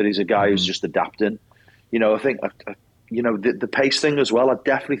 that he's a guy who's just adapting. I think the pace thing as well. I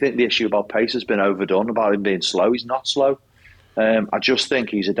definitely think the issue about pace has been overdone, about him being slow. He's not slow. I just think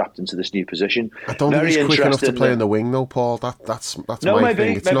he's adapting to this new position. I don't think he's quick enough to play in the wing, though, Paul. That's my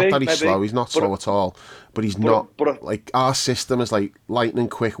thing. It's not that he's slow. He's not slow at all. But he's not. Our system is like lightning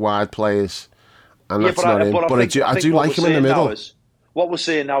quick wide players, and that's not him. But I do like him in the middle. What we're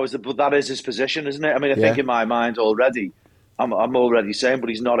seeing now is that is his position, isn't it? I mean, I think in my mind already, I'm already saying, but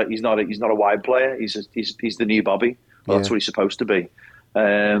he's not a wide player. He's the new Bobby. Well, that's what he's supposed to be.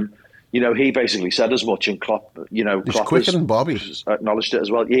 He basically said as much, and Klopp, he's Klopp quicker than Bobby. Acknowledged it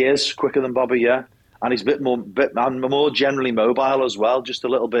as well. He is quicker than Bobby, yeah, and he's a bit more generally mobile as well. Just a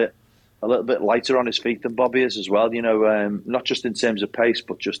little bit lighter on his feet than Bobby is as well. Not just in terms of pace,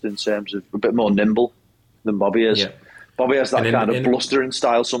 but just in terms of a bit more nimble than Bobby is. Yeah. Bobby has that kind of blustering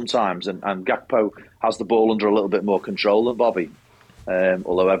style sometimes, and Gakpo has the ball under a little bit more control than Bobby.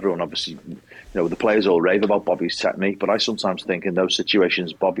 Although everyone obviously, the players all rave about Bobby's technique, but I sometimes think in those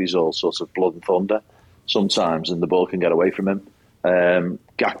situations Bobby's all sorts of blood and thunder sometimes, and the ball can get away from him.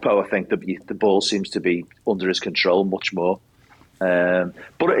 Gakpo, I think the ball seems to be under his control much more. But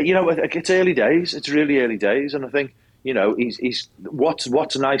it's early days. It's really early days, and I think he's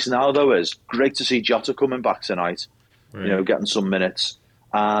what's nice now though is great to see Jota coming back tonight. Right. Getting some minutes,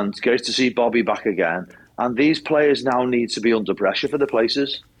 and great to see Bobby back again. And these players now need to be under pressure for the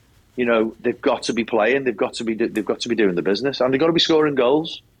places. They've got to be playing. They've got to be doing the business, and they've got to be scoring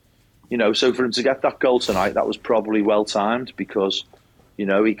goals. So for him to get that goal tonight, that was probably well timed because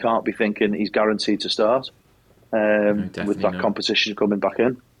he can't be thinking he's guaranteed to start with that competition coming back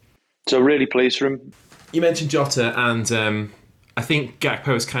in. So really pleased for him. You mentioned Jota, and I think Gakpo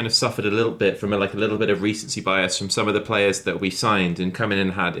has kind of suffered a little bit from a little bit of recency bias from some of the players that we signed and come in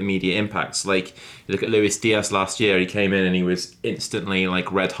and had immediate impacts. Like, you look at Luis Diaz last year, he came in and he was instantly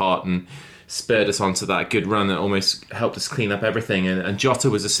red hot and spurred us onto that good run that almost helped us clean up everything. And Jota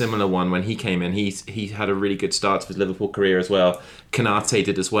was a similar one when he came in. He had a really good start to his Liverpool career as well. Konate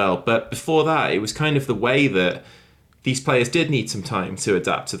did as well. But before that, it was kind of the way that these players did need some time to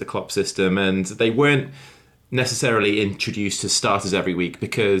adapt to the Klopp system, and they weren't necessarily introduced as starters every week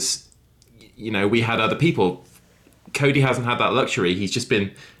because we had other people. Cody hasn't had that luxury. He's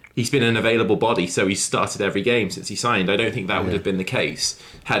been an available body, so he's started every game since he signed. I don't think that would have been the case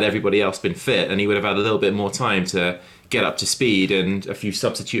had everybody else been fit, and he would have had a little bit more time to get up to speed and a few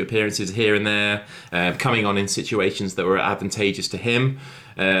substitute appearances here and there, coming on in situations that were advantageous to him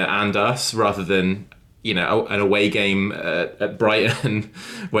and us, rather than an away game at Brighton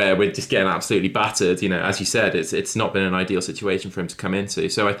where we're just getting absolutely battered. As you said, it's not been an ideal situation for him to come into.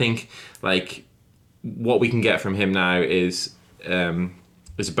 So I think what we can get from him now is a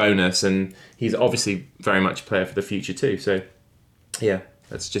bonus, and he's obviously very much a player for the future too. So yeah,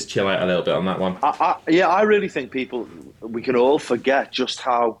 let's just chill out a little bit on that one. I really think we can all forget just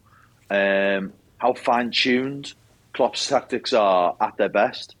how fine-tuned Klopp's tactics are at their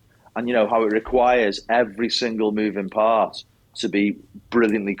best. And how it requires every single moving part to be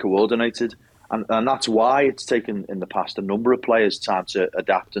brilliantly coordinated, and that's why it's taken in the past a number of players time to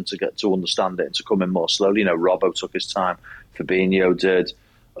adapt and to get to understand it and to come in more slowly. Robbo took his time, Fabinho did,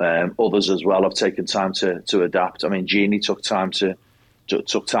 others as well have taken time to adapt. I mean, Gini took time to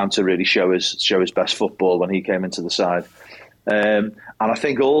really show his best football when he came into the side. And I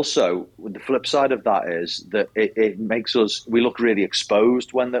think also the flip side of that is that it makes we look really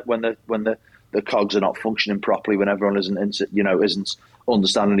exposed when the cogs are not functioning properly, when everyone isn't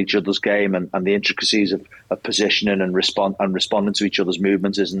understanding each other's game, and the intricacies of positioning and responding to each other's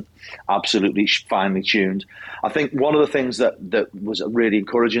movements isn't absolutely finely tuned. I think one of the things that was really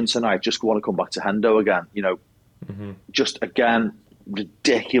encouraging tonight, just want to come back to Hendo again, just again,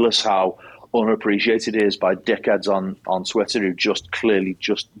 ridiculous how unappreciated it is by dickheads on Twitter who just clearly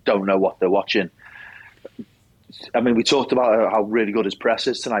just don't know what they're watching. I mean, we talked about how really good his press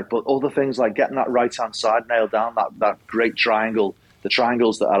is tonight, but other things like getting that right-hand side nailed down, that great triangle, the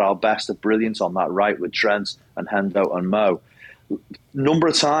triangles that are our best are brilliant on that right with Trent and Hendo and Mo. Number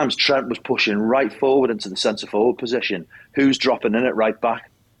of times Trent was pushing right forward into the centre-forward position. Who's dropping in at right back?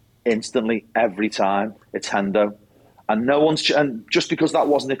 Instantly, every time, it's Hendo. And just because that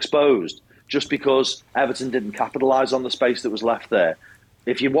wasn't exposed, just because Everton didn't capitalise on the space that was left there,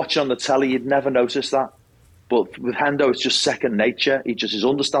 if you watch on the telly, you'd never notice that. But with Hendo, it's just second nature. His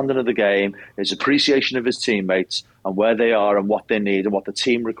understanding of the game, his appreciation of his teammates and where they are and what they need and what the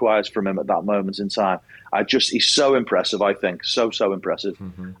team requires from him at that moment in time. He's so impressive, I think. So impressive.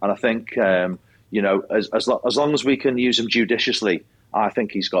 Mm-hmm. And I think, as long as we can use him judiciously, I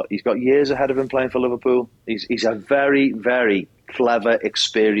think he's got years ahead of him playing for Liverpool. He's a very, very clever,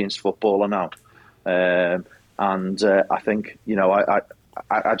 experienced footballer now. I think,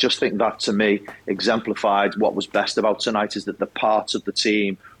 I just think that, to me, exemplified what was best about tonight, is that the parts of the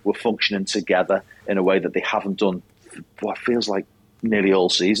team were functioning together in a way that they haven't done what feels like nearly all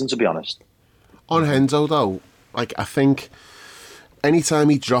season, to be honest. On Hendo, though, I think anytime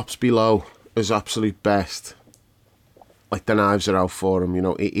he drops below his absolute best, like the knives are out for him. You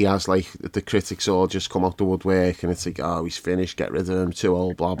know, he has like the critics all just come out the woodwork, and it's like, oh, he's finished, get rid of him, too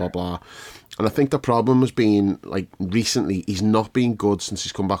old, blah blah blah. And I think the problem has been like recently he's not been good since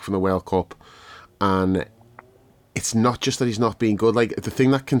he's come back from the World Cup, and it's not just that he's not been good. Like the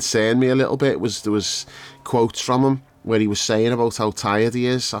thing that concerned me a little bit was there was quotes from him where he was saying about how tired he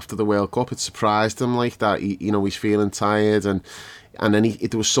is after the World Cup. It surprised him like that. He's feeling tired, and then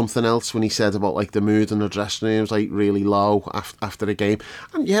there was something else when he said about like the mood in the dressing room was like really low after the game.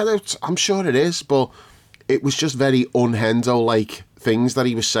 And yeah, I'm sure it is, but it was just very un-Hendo like things that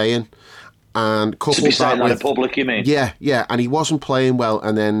he was saying. And to be saying that in public, you mean? Yeah, and he wasn't playing well,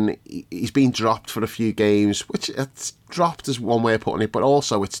 and then he's been dropped for a few games, which it's dropped is one way of putting it, but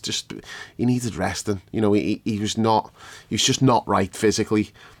also it's just he needed resting. You know, he was just not right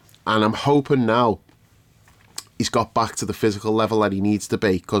physically, and I'm hoping now he's got back to the physical level that he needs to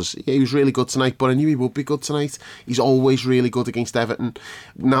be, because he was really good tonight, but I knew he would be good tonight. He's always really good against Everton.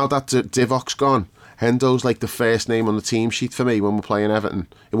 Now that Divok's gone, Hendo's like the first name on the team sheet for me when we're playing Everton.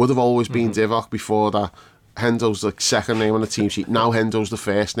 It would have always been Divock before that. Hendo's the second name on the team sheet. Now Hendo's the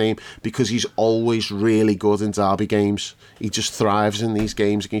first name because he's always really good in derby games. He just thrives in these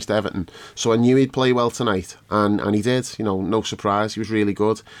games against Everton. So I knew he'd play well tonight, and he did. You know, no surprise. He was really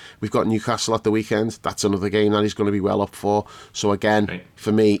good. We've got Newcastle at the weekend. That's another game that he's going to be well up for. So again,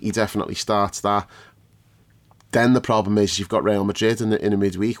 for me, he definitely starts that. Then the problem is you've got Real Madrid in the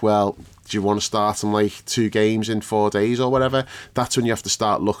midweek. Well, do you want to start them like 2 games in 4 days or whatever? That's when you have to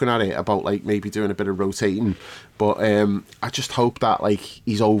start looking at it about like maybe doing a bit of rotating. But I just hope that like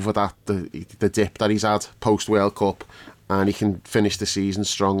he's over that the dip that he's had post World Cup, and he can finish the season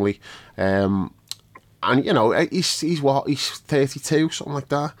strongly. And you know, he's 32, something like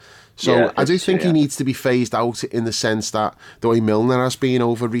that. So yeah, I do think he needs to be phased out in the sense that the way Milner has been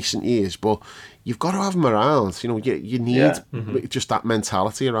over recent years, but you've got to have him around. You know, you need just that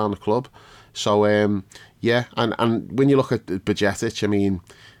mentality around the club. So, and when you look at Bajcetic, I mean,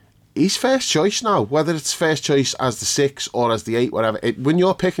 he's first choice now. Whether it's first choice as the 6 or as the 8, whatever. When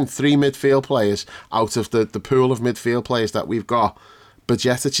you're picking 3 midfield players out of the pool of midfield players that we've got,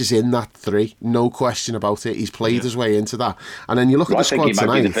 Bajcetic is in that 3, no question about it. He's played his way into that. And then you look at the squad tonight.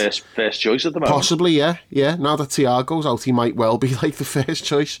 I think he might be the first choice at the moment. Possibly, yeah. Now that Thiago's out, he might well be like the first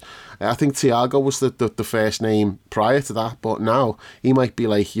choice. I think Thiago was the first name prior to that, but now he might be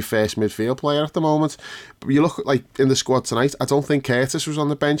like your first midfield player at the moment. But you look like in the squad tonight, I don't think Curtis was on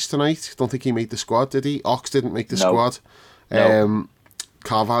the bench tonight. I don't think he made the squad, did he? Ox didn't make the squad. No.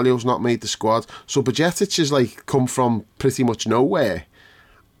 Carvalho's not made the squad. So Bajcetic has like come from pretty much nowhere.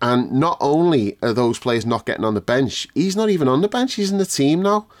 And not only are those players not getting on the bench, he's not even on the bench, he's in the team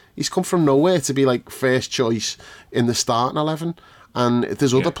now. He's come from nowhere to be like first choice in the starting 11. And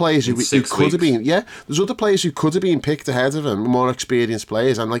there's other players who could have been, there's other players who could have been picked ahead of him, more experienced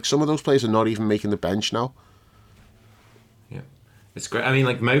players, and like some of those players are not even making the bench now. Yeah, it's great. I mean,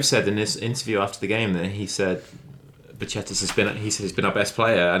 like Mo said in this interview after the game, that he said Bajcetic he's been our best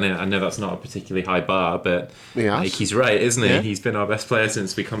player. I know that's not a particularly high bar, but like, he's right, isn't he? Yeah. He's been our best player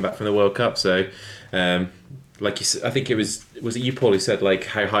since we come back from the World Cup. So, like you said, I think was it you, Paul, who said like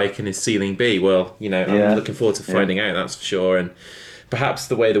how high can his ceiling be? Well, you know, I'm looking forward to finding out. That's for sure. And perhaps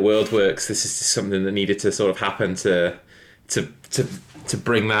the way the world works, this is something that needed to sort of happen to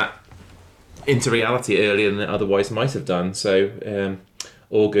bring that into reality earlier than it otherwise might have done. So.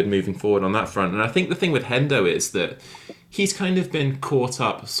 All good moving forward on that front. And I think the thing with Hendo is that he's kind of been caught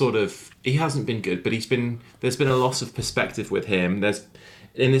up, he hasn't been good, but there's been a loss of perspective with him.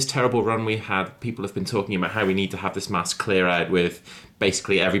 In this terrible run we had, people have been talking about how we need to have this mass clear out with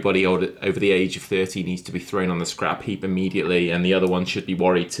basically everybody over the age of 30 needs to be thrown on the scrap heap immediately, and the other one should be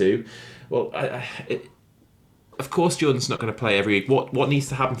worried too. Well, of course Jordan's not going to play every week. What needs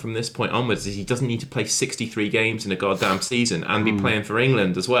to happen from this point onwards is he doesn't need to play 63 games in a goddamn season and be playing for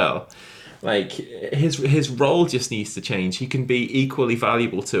England as well. Like, his role just needs to change. He can be equally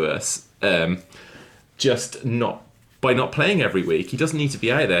valuable to us, just not by not playing every week. He doesn't need to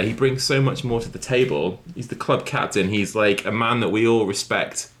be out there. He brings so much more to the table. He's the club captain. He's like a man that we all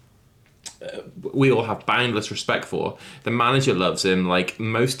respect. We all have boundless respect for. The manager loves him. Like,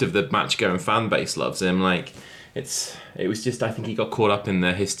 most of the match-going fan base loves him. Like, it was just, I think he got caught up in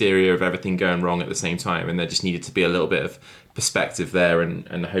the hysteria of everything going wrong at the same time, and there just needed to be a little bit of perspective there,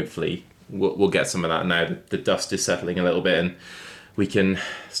 and hopefully we'll get some of that now. The dust is settling a little bit and we can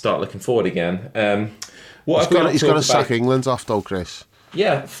start looking forward again. He's got to sack England off though, Chris.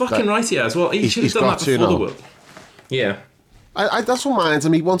 Yeah, fucking right he has. Well, he should have done that before the World. Yeah. That's what minds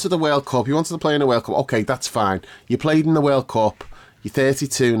him. He wanted the World Cup. He wanted to play in the World Cup. Okay, that's fine. You played in the World Cup. You're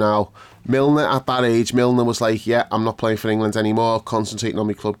 32 now. Milner, at that age, Milner was like, yeah, I'm not playing for England anymore, concentrating on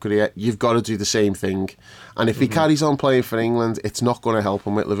my club career. You've got to do the same thing. And if he carries on playing for England, it's not going to help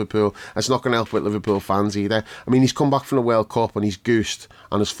him with Liverpool. It's not going to help with Liverpool fans either. I mean, he's come back from the World Cup and he's goosed,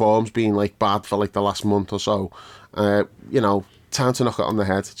 and his form's been like bad for like the last month or so. Time to knock it on the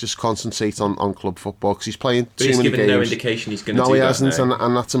head. Just concentrate on club football, because he's playing too many games. He's given no indication he's going to do that. No, he hasn't, now.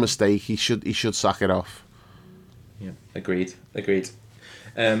 and that's a mistake. He should sack it off. Yeah, agreed.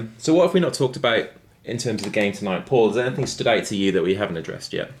 So what have we not talked about in terms of the game tonight? Paul, has anything stood out to you that we haven't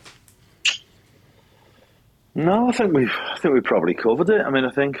addressed yet? No, I think we probably covered it. I mean,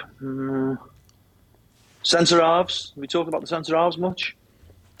 I think centre halves. Have we talked about the centre halves much?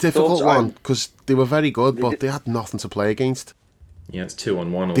 Difficult one, because they were very good, but they had nothing to play against. Yeah, it's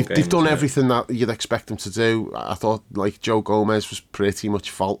 2-on-1 all They've game, done everything that you'd expect them to do. I thought like Joe Gomez was pretty much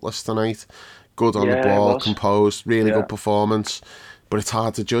faultless tonight. Good on the ball, composed, really good performance. But it's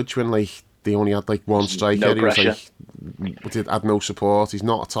hard to judge when like they only had like one striker. No pressure. He was like, had no support. He's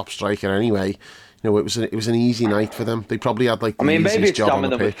not a top striker anyway. It was an easy night for them. They probably had like the easiest job on the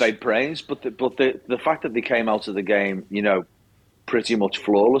pitch. Maybe it's damning them with fake praise, but the fact that they came out of the game, pretty much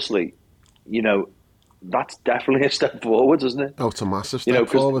flawlessly, that's definitely a step forward, isn't it? Oh, it's a massive step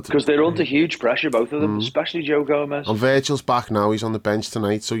forward. Because they're under huge pressure, both of them, especially Joe Gomez. And Virgil's back now. He's on the bench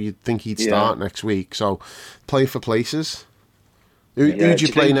tonight, so you'd think he'd start next week. So, play for places. Who'd you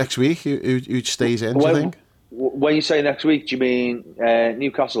play next week? Who stays in, do you think? When you say next week, do you mean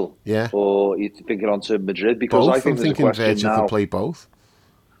Newcastle? Yeah. Or are you thinking on to Madrid? Because both. I think I'm thinking Virgil now, could play both.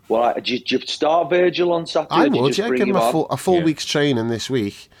 Well, do you start Virgil on Saturday? I would, give him a full week's training this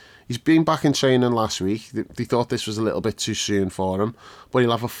week. He's been back in training last week. They thought this was a little bit too soon for him, but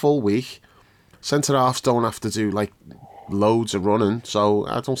he'll have a full week. Centre halves don't have to do like loads of running, so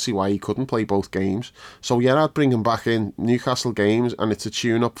I don't see why he couldn't play both games. So yeah, I'd bring him back in Newcastle games, and it's a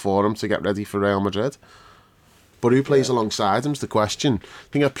tune-up for him to get ready for Real Madrid. But who plays alongside him's the question. I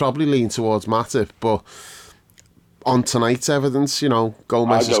think I'd probably lean towards Matip, but on tonight's evidence,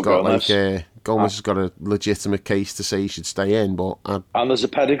 Gomez has got a legitimate case to say he should stay in, but and there's a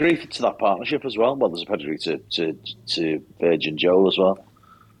pedigree to that partnership as well. Well, there's a pedigree to Virgin Joel as well.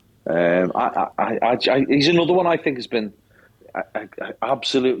 He's another one I think has been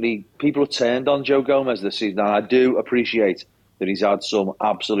absolutely. People have turned on Joe Gomez this season, and I do appreciate that he's had some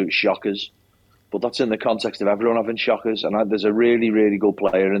absolute shockers, but that's in the context of everyone having shockers, and there's a really, really good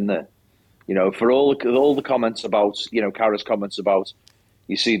player in there. For all the comments about, Kara's comments about,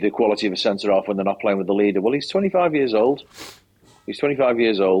 you see the quality of a centre-half when they're not playing with the leader. Well, he's 25 years old. He's 25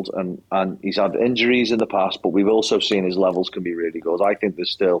 years old, and he's had injuries in the past, but we've also seen his levels can be really good. I think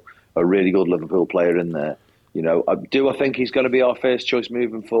there's still a really good Liverpool player in there. I think he's going to be our first choice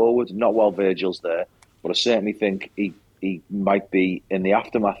moving forward? Not while Virgil's there, but I certainly think he might be in the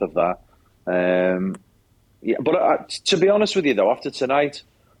aftermath of that. But to be honest with you, though, after tonight,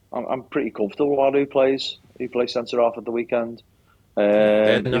 I'm pretty comfortable about who plays centre-half at the weekend.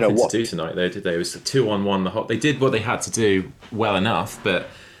 They had nothing to do tonight, though, did they? It was 2-on-1. They did what they had to do well enough, but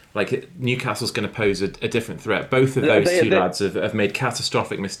Newcastle's going to pose a different threat. Both of those two lads have made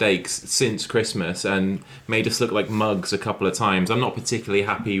catastrophic mistakes since Christmas and made us look like mugs a couple of times. I'm not particularly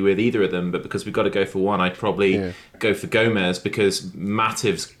happy with either of them, but because we've got to go for one, I'd probably go for Gomez, because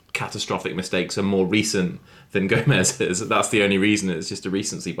Matip's catastrophic mistakes are more recent than Gomez's. That's the only reason. It's just a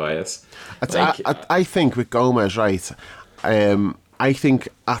recency bias. I think with Gomez, right, I think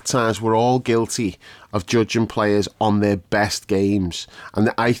at times we're all guilty of judging players on their best games.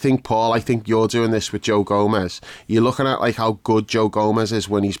 And I think, Paul, you're doing this with Joe Gomez. You're looking at how good Joe Gomez is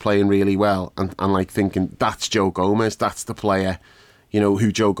when he's playing really well and thinking, that's Joe Gomez, that's the player,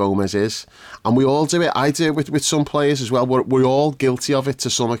 who Joe Gomez is. And we all do it. I do it with some players as well. We're all guilty of it to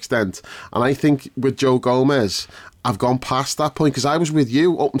some extent. And I think with Joe Gomez, I've gone past that point, because I was with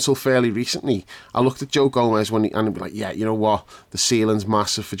you up until fairly recently. I looked at Joe Gomez and I'd be like, yeah, you know what? The ceiling's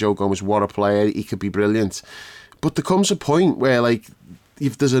massive for Joe Gomez. What a player. He could be brilliant. But there comes a point where,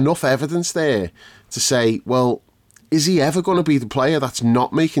 if there's enough evidence there to say, well, is he ever going to be the player that's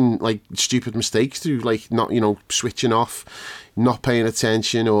not making, stupid mistakes through, not, switching off, not paying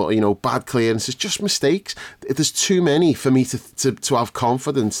attention, or, bad clearance? It's just mistakes. There's too many for me to have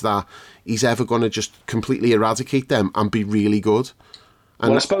confidence that he's ever going to just completely eradicate them and be really good.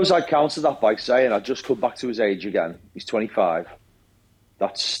 And I suppose I'd counter that by saying, I'd just come back to his age again. He's 25.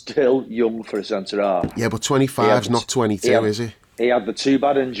 That's still young for a centre-half. Yeah, but 25's not 22, is he? He had the two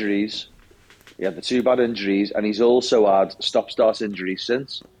bad injuries. And he's also had stop-start injuries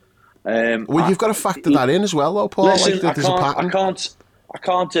since. You've got to factor that in as well, though, Paul. Listen, there's a pattern. I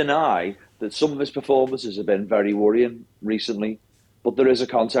can't deny that some of his performances have been very worrying recently. but there is a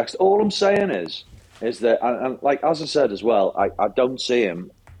context. All I'm saying is that, and like as I said as well, I don't see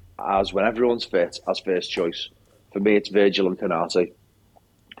him as, when everyone's fit, as first choice. For me, it's Virgil and Konate.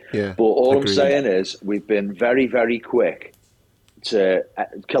 Yeah, But all agreed. I'm saying is we've been very, very quick to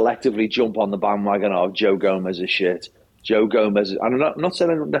collectively jump on the bandwagon of Joe Gomez is shit. Joe Gomez is, and I'm not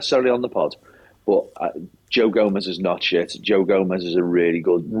saying necessarily on the pod, but Joe Gomez is not shit. Joe Gomez is a really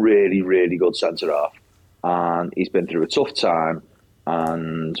good, really, really good centre half, and he's been through a tough time,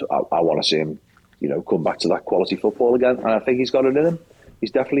 and I want to see him, come back to that quality football again. And I think he's got it in him.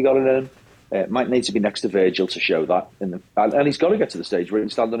 He's definitely got it in him. It might need to be next to Virgil to show that, and he's got to get to the stage where he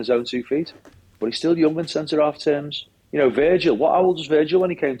can stand on his own 2 feet. But he's still young in centre half terms. Virgil. How old was Virgil when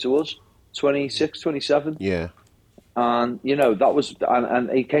he came to us? 26, 27. Yeah. And that was, and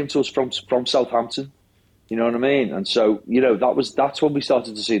he came to us from Southampton. You know what I mean? And so that's when we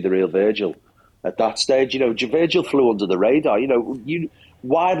started to see the real Virgil. At that stage, Virgil flew under the radar. You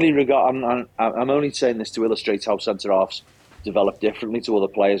widely regard. And I'm only saying this to illustrate how centre halves develop differently to other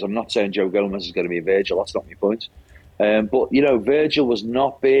players. I'm not saying Joe Gomez is going to be a Virgil. That's not my point. But Virgil was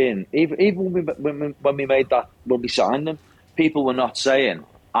not being, even when we made that, when we signed him, people were not saying,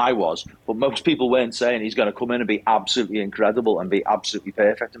 I was, but most people weren't saying he's going to come in and be absolutely incredible and be absolutely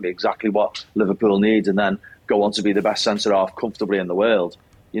perfect and be exactly what Liverpool needs, and then go on to be the best centre half comfortably in the world.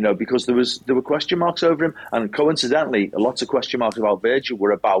 Because there were question marks over him, and coincidentally, lots of question marks about Virgil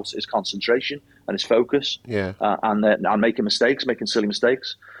were about his concentration and his focus, and making silly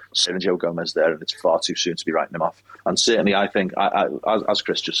mistakes. And Joe Gomez there, and it's far too soon to be writing him off. And certainly, I think, as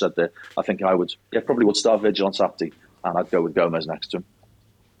Chris just said there, I think I would, probably would start Virgil on Saturday, and I'd go with Gomez next to him.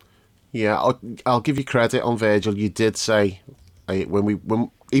 Yeah, I'll give you credit on Virgil. You did say when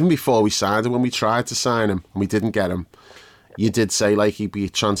even before we signed him, when we tried to sign him and we didn't get him, you did say like he'd be a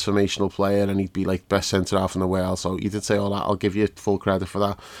transformational player and he'd be like best centre half in the world. So you did say all that. I'll give you full credit for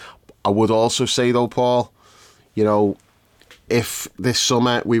that. I would also say though, Paul, if this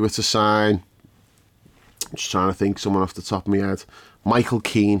summer we were to sign, I'm just trying to think someone off the top of my head, Michael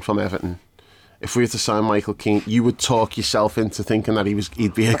Keane from Everton. If we were to sign Michael Keane, you would talk yourself into thinking that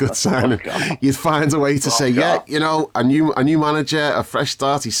he'd be a good signing. You'd find a way to say, a new manager, a fresh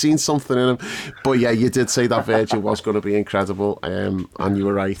start. He's seen something in him. But yeah, you did say that Virgil was going to be incredible, and you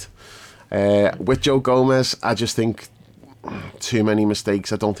were right. With Joe Gomez, I just think too many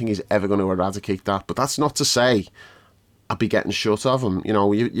mistakes. I don't think he's ever going to eradicate that. But that's not to say I'd be getting shut of him.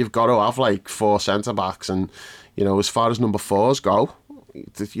 You've got to have like 4 centre backs, and as far as number 4s go,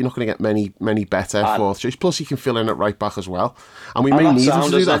 you're not going to get many better fourth choice. Plus, he can fill in at right back as well. And we may need him to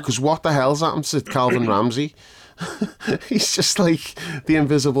do that, because what the hell's happened to Calvin Ramsey? He's just like the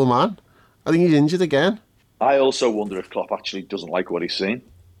invisible man. I think he's injured again. I also wonder if Klopp actually doesn't like what he's seen.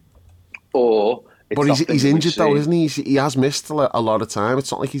 But he's injured though, isn't he? He has missed a lot of time. It's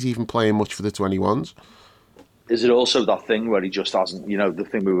not like he's even playing much for the 21s. Is it also that thing where he just hasn't, the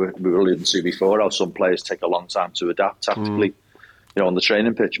thing we were alluding to before, how some players take a long time to adapt tactically? On the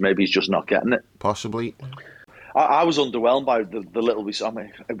training pitch, maybe he's just not getting it. Possibly. I was underwhelmed by the little we saw. I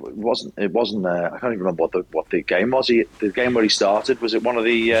mean, it wasn't. I can't even remember what the game was. The game where he started, was it one of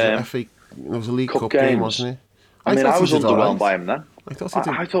the? It was a League Cup game, wasn't it? I was underwhelmed by him then.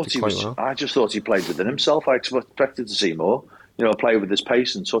 I just thought he played within himself. I expected to see more. Play with his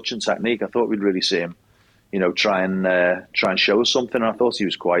pace and touch and technique. I thought we'd really see him. Try and show us something. I thought he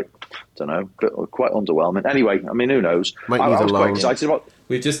was quite underwhelming. Anyway, I mean, who knows? I was quite excited about.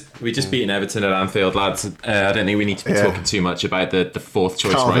 We've just beaten Everton at Anfield, lads. I don't think we need to be talking too much about the fourth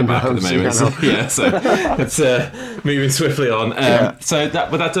choice right back at the moment. So let's moving swiftly on. But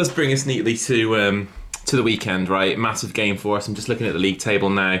that does bring us neatly to the weekend, right? Massive game for us. I'm just looking at the league table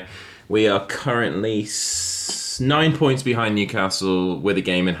now. We are currently 9 points behind Newcastle with a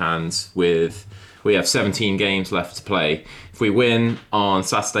game in hand. We have 17 games left to play. If we win on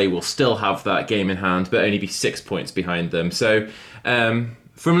Saturday, we'll still have that game in hand, but only be 6 points behind them. So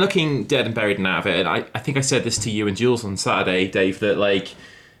from looking dead and buried and out of it, and I think I said this to you and Jules on Saturday, Dave, that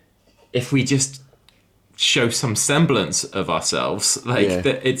if we just show some semblance of ourselves,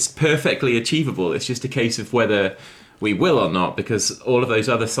 that it's perfectly achievable. It's just a case of whether we will or not, because all of those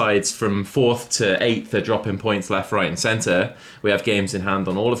other sides from 4th to 8th are dropping points left, right and centre. We have games in hand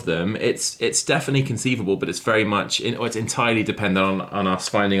on all of them. It's definitely conceivable, but it's very much, it's entirely dependent on us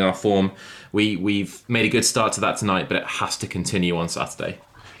finding our form. We've made a good start to that tonight, but it has to continue on Saturday.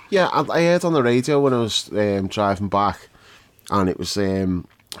 Yeah, I heard on the radio when I was driving back, and it was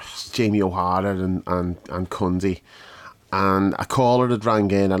Jamie O'Hara and Cundy, and a caller had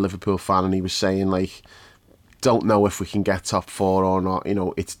rang in, a Liverpool fan, and he was saying don't know if we can get top 4 or not. You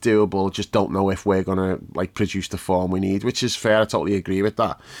know, it's doable. Just don't know if we're gonna like produce the form we need, which is fair. I totally agree with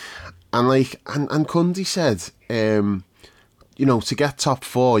that. And and Cundy said, you know, to get top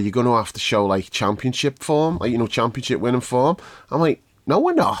 4, you're going to have to show like championship form, like, you know, championship winning form. I'm like, no,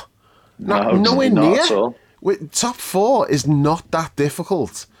 we're not. Nowhere near. Top 4 is not that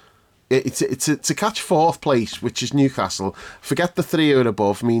difficult. It's to catch 4th place, which is Newcastle. Forget the 3 who are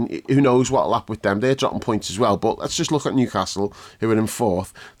above. I mean, who knows what'll happen with them? They're dropping points as well. But let's just look at Newcastle, who are in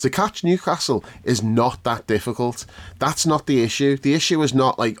 4th. To catch Newcastle is not that difficult. That's not the issue. The issue is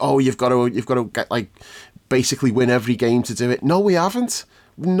not like, oh, you've got to get like basically win every game to do it. No, we haven't.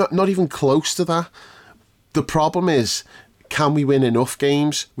 Not even close to that. The problem is, can we win enough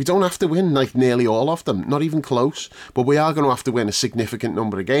games? We don't have to win like nearly all of them, not even close. But we are going to have to win a significant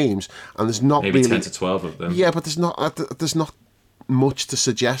number of games, and there's not maybe really 10 to 12 of them. Yeah, but there's not much to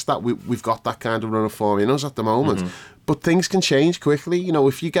suggest that we've got that kind of run of form in us at the moment. But things can change quickly. You know,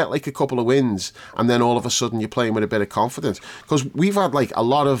 if you get like a couple of wins, and then all of a sudden you're playing with a bit of confidence, because we've had like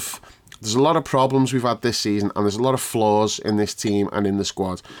there's a lot of problems we've had this season, and there's a lot of flaws in this team and in the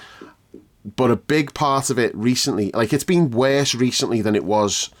squad. But a big part of it recently, like it's been worse recently than it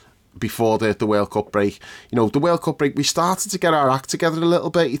was before the World Cup break. You know, the World Cup break, we started to get our act together a little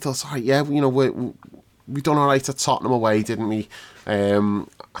bit. You thought, all right, yeah, you know, we done all right at Tottenham away, didn't we? I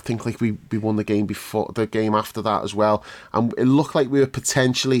think like we won the game before, the game after that as well, and it looked like we were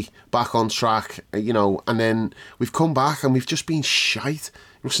potentially back on track, you know. And then we've come back and we've just been shite.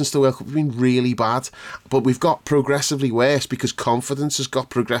 Since the World Cup, we've been really bad, but we've got progressively worse because confidence has got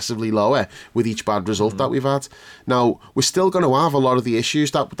progressively lower with each bad result that we've had. Now, we're still going to have a lot of the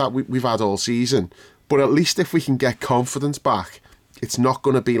issues that we've had all season, but at least if we can get confidence back, it's not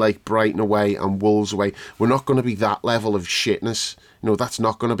going to be like Brighton away and Wolves away. We're not going to be that level of shitness. You know, that's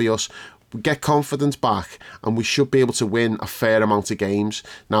not going to be us. We get confidence back and we should be able to win a fair amount of games.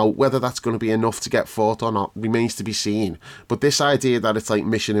 Now, whether that's going to be enough to get 4th or not remains to be seen. But this idea that it's like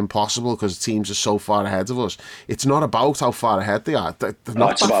mission impossible because teams are so far ahead of us, it's not about how far ahead they are. They're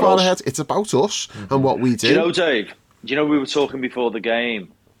not that far ahead. It's about us and what we do. Do you know, Dave, we were talking before the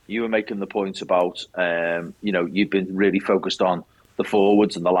game, you were making the point about, you know, you've been really focused on the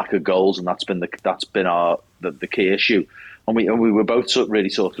forwards and the lack of goals, and that's been the key issue. And we were both really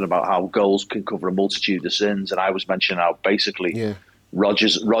talking about how goals can cover a multitude of sins, and I was mentioning how basically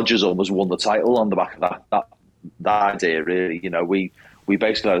Rodgers almost won the title on the back of that idea. Really, you know, we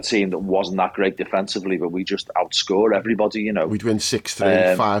basically had a team that wasn't that great defensively, but we just outscore everybody. You know, we'd win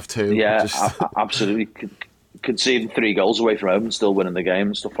 6-3, 5-2. Yeah, absolutely. Conceding 3 goals away from home and still winning the game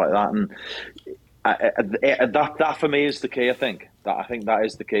and stuff like that. And that for me is the key. I think that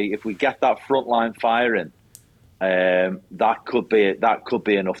is the key. If we get that front line firing, that could be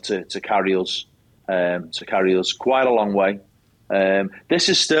enough to carry us quite a long way. This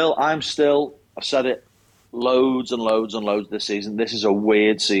is still, I've said it loads and loads and loads this season. This is a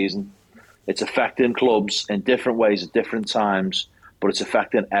weird season. It's affecting clubs in different ways at different times, but it's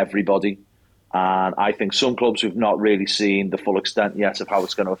affecting everybody. And I think some clubs we've not really seen the full extent yet of how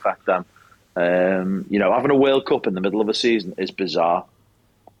it's going to affect them. You know, having a World Cup in the middle of a season is bizarre.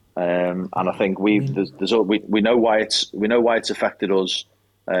 And I think we know why it's affected us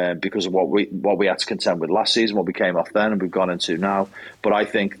because of what we had to contend with last season, what we came off then, and we've gone into now. But I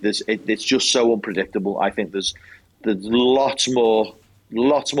think it's just so unpredictable. I think there's lots more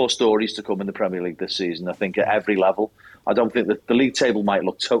stories to come in the Premier League this season. I think at every level. I don't think that the league table might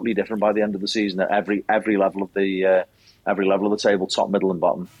look totally different by the end of the season at every level of the table, top, middle, and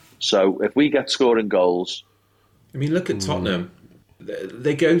bottom. So if we get scoring goals, I mean, look at Tottenham.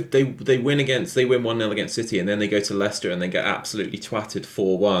 They win 1-0 against City, and then they go to Leicester and they get absolutely twatted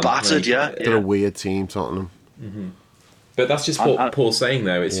 4-1. Battered, yeah. They're a weird team, Tottenham. Mm-hmm. But that's just what Paul's saying,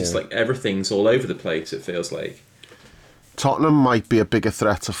 though. It's just like everything's all over the place. It feels like Tottenham might be a bigger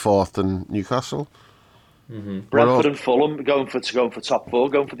threat to 4th than Newcastle. Mm-hmm. Brentford and Fulham going for top 4,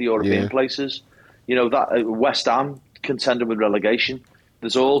 going for the European places. You know that West Ham contending with relegation.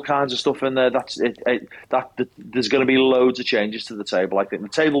 There's all kinds of stuff in there. There's going to be loads of changes to the table. I think the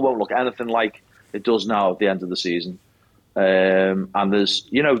table won't look anything like it does now at the end of the season. And there's,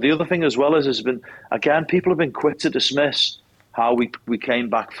 you know, the other thing as well is people have been quick to dismiss how we came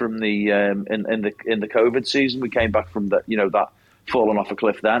back from the in the COVID season. We came back from that falling off a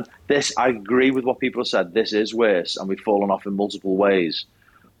cliff. Then I agree with what people have said. This is worse, and we've fallen off in multiple ways.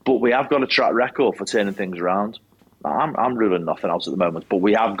 But we have got a track record for turning things around. I'm ruling nothing else at the moment, but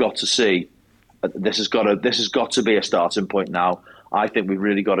we have got to see. This has got to be a starting point now. I think we've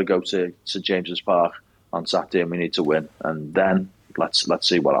really got to go to St James's Park on Saturday, and we need to win. And then let's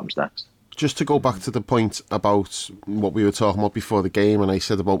see what happens next. just to go back to the point about what we were talking about before the game, and I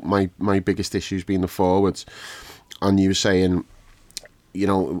said about my biggest issues being the forwards, and you were saying, you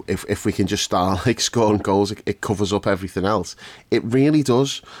know, if we can just start like scoring goals, it covers up everything else. It really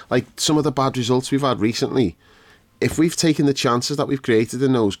does. Like some of the bad results we've had recently, if we've taken the chances that we've created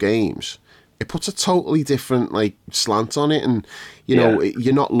in those games, it puts a totally different like slant on it, and you know,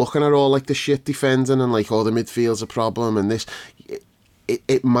 you're not looking at all like the shit defending and like, oh, the midfield's a problem and this.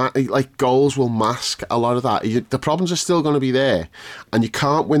 Like goals will mask a lot of that. The problems are still going to be there, and you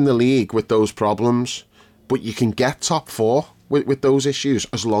can't win the league with those problems, but you can get top four with those issues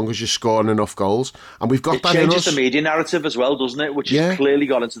as long as you're scoring enough goals. And we've got that in us. It changes the media narrative as well, doesn't it? Which has clearly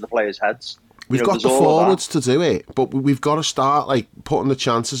got into the players' heads. We've got the forwards to do it, but we've got to start like putting the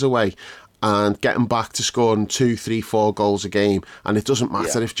chances away and getting back to scoring 2, 3, 4 goals a game. And it doesn't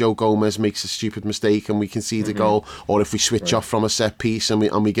matter if Joe Gomez makes a stupid mistake and we concede a goal, or if we switch off from a set piece and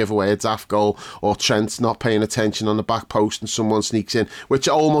we give away a daft goal, or Trent's not paying attention on the back post and someone sneaks in, which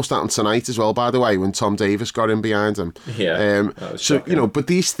almost happened tonight as well, by the way, when Tom Davis got in behind him. So shocking. You know, but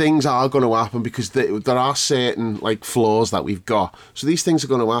these things are going to happen because there are certain like flaws that we've got. So these things are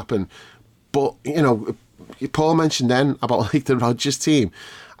going to happen. But you know, Paul mentioned then about like the Rodgers team.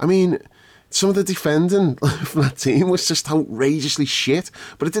 I mean, some of the defending from that team was just outrageously shit,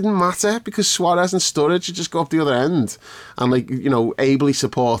 but it didn't matter because Suarez and Sturridge would just go up the other end and, like, you know, ably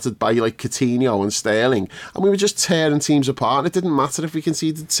supported by like Coutinho and Sterling, and we were just tearing teams apart. And it didn't matter if we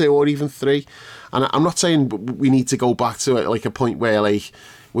conceded 2 or even 3. And I'm not saying we need to go back to it like a point where like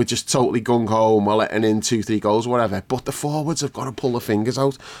we're just totally gung ho and we're letting in 2, 3 goals or whatever, but the forwards have got to pull the fingers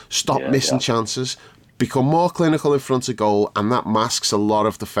out, stop missing chances, become more clinical in front of goal, and that masks a lot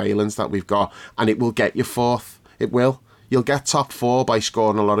of the failings that we've got, and it will get you fourth. It will. You'll get top 4 by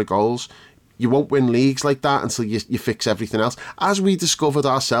scoring a lot of goals. You won't win leagues like that until you fix everything else. As we discovered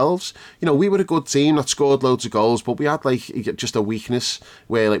ourselves, you know, we were a good team that scored loads of goals, but we had like just a weakness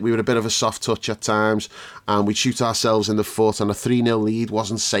where like we were a bit of a soft touch at times, and we'd shoot ourselves in the foot, and a 3-0 lead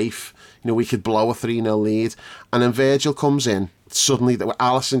wasn't safe. You know, we could blow a 3-0 lead, and then Virgil comes in. Suddenly,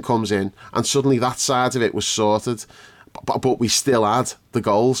 Alisson comes in, and suddenly that side of it was sorted. But we still had the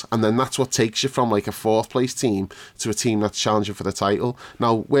goals, and then that's what takes you from like a 4th place team to a team that's challenging for the title.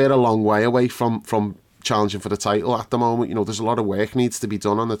 Now, we're a long way away from challenging for the title at the moment. You know, there's a lot of work needs to be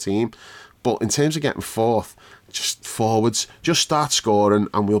done on the team. But in terms of getting 4th, just forwards, just start scoring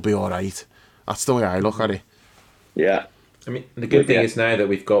and we'll be all right. That's the way I look at it. Yeah. I mean, the good thing is now that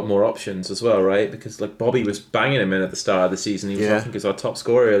we've got more options as well, right? Because like Bobby was banging him in at the start of the season. He was, I think, he was our top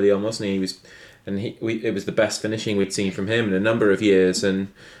scorer early on, wasn't he? It was the best finishing we'd seen from him in a number of years. And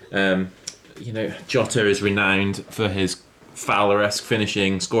you know, Jota is renowned for his Fowler-esque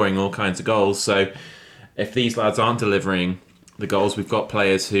finishing, scoring all kinds of goals. So if these lads aren't delivering the goals, we've got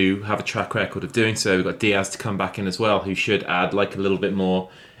players who have a track record of doing so. We've got Diaz to come back in as well, who should add like a little bit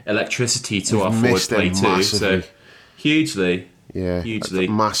more electricity to our forward play too. Massively. So hugely. Yeah, hugely.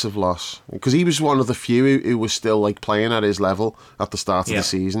 A massive loss, because he was one of the few who was still like playing at his level at the start of the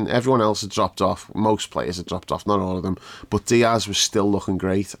season. Everyone else had dropped off. Most players had dropped off, not all of them, but Diaz was still looking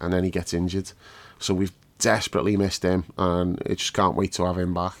great, and then he gets injured, so we've desperately missed him, and I just can't wait to have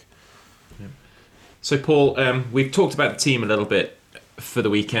him back. So Paul, we've talked about the team a little bit for the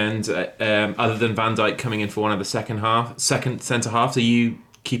weekend. Other than Van Dijk coming in for one of the second centre halves, are you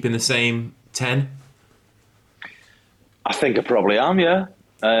keeping the same 10? I think I probably am, yeah.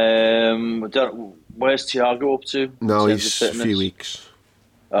 Where's Thiago up to? No, he's a few weeks.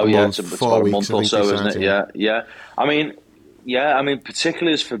 Oh, yeah, it's about a month or so, isn't it? Yeah. I mean,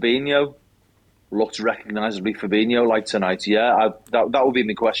 particularly as Fabinho looked recognisably Fabinho like tonight. Yeah, that would be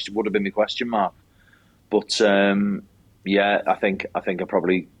my question. Would have been my question mark. But I think I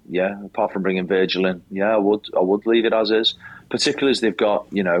probably apart from bringing Virgil in, I would leave it as is. Particularly as they've got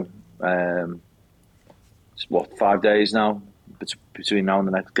 5 days now between now and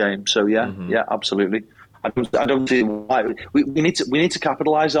the next game. So absolutely. I don't see why we need to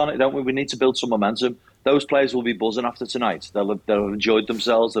capitalise on it, don't we? We need to build some momentum. Those players will be buzzing after tonight. They'll have enjoyed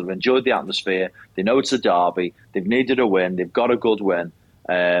themselves. They'll have enjoyed the atmosphere. They know it's a derby. They've needed a win. They've got a good win.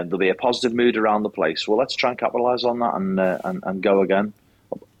 There'll be a positive mood around the place. Well, let's try and capitalise on that and go again.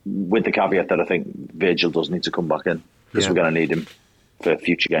 With the caveat that I think Virgil does need to come back in because we're going to need him for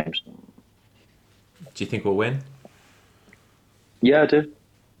future games. Do you think we'll win? Yeah, I do.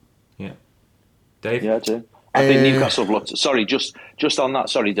 Yeah. Dave? Yeah, I do. I think Newcastle have looked... Sorry, just on that.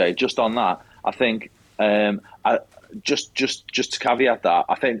 Sorry, Dave. Just on that. I think... just to caveat that,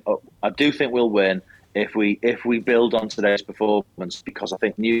 I do think we'll win if we build on today's performance, because I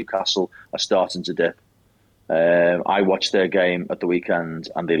think Newcastle are starting to dip. I watched their game at the weekend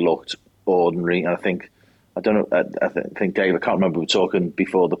and they looked ordinary. And I don't know. I think Dave. I can't remember. We were talking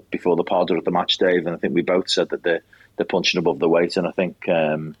before the pod or at the match, Dave, and I think we both said that they're punching above their weight. And I think,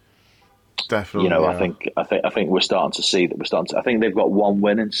 Definitely. I think we're starting to see that. I think they've got 1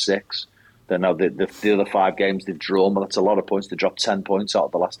 win in 6. They know the other 5 games they've drawn, but that's a lot of points. They dropped 10 points out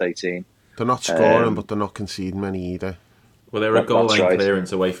of the last 18. They're not scoring, but they're not conceding many either. Well, they were a goal line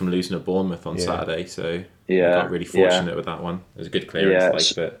clearance away from losing at Bournemouth on Saturday, so they got really fortunate with that one. It was a good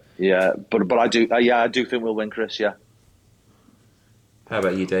clearance, but I do think we'll win, Chris. Yeah. How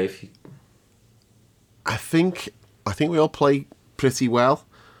about you, Dave? I think we all play pretty well.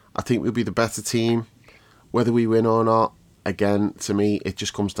 I think we'll be the better team. Whether we win or not, again, to me, it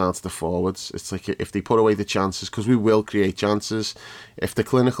just comes down to the forwards. It's like if they put away the chances, because we will create chances. If they're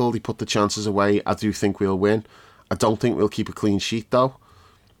clinical, they put the chances away, I do think we'll win. I don't think we'll keep a clean sheet, though.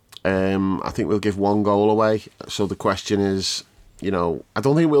 I think we'll give 1 goal away. So the question is, I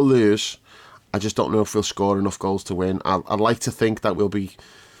don't think we'll lose. I just don't know if we'll score enough goals to win. I'd like to think that we'll be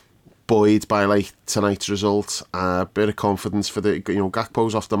buoyed by tonight's result. A bit of confidence for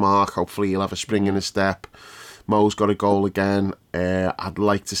Gakpo's off the mark. Hopefully he'll have a spring in his step. Mo's got a goal again. I'd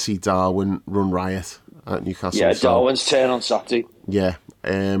like to see Darwin run riot at Newcastle. Yeah, Darwin's turn on Saturday. Yeah,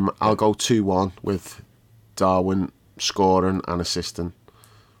 I'll go 2-1 with Darwin scoring and assisting.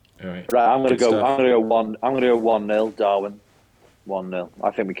 All right. I'm going to go 1-0 Darwin. 1-0.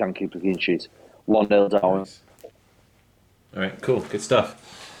 I think we can keep a clean sheet. 1-0 Darwin. Nice. All right, cool, good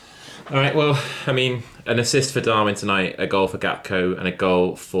stuff. All right, well, I mean, an assist for Darwin tonight, a goal for Gakpo, and a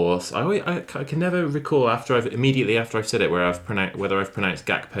goal for... I can never recall immediately after I've said it whether I've pronounced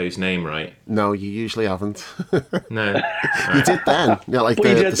Gakpo's name right. No, you usually haven't. No. Right. You did then.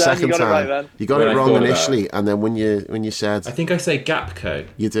 The second time. Right, you got it wrong initially, and then when you said... I think I say Gakpo.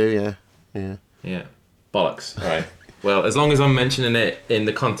 You do, yeah. Yeah. Bollocks. All right. Well, as long as I'm mentioning it in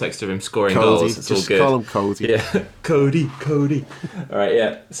the context of him scoring Cody, goals, it's all good. Just call him Cody. Yeah, Cody. All right,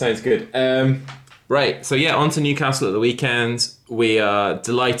 yeah, sounds good. Right, so on to Newcastle at the weekend. We are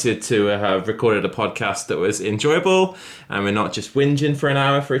delighted to have recorded a podcast that was enjoyable, and we're not just whinging for an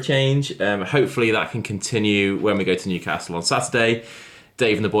hour for a change. Hopefully that can continue when we go to Newcastle on Saturday.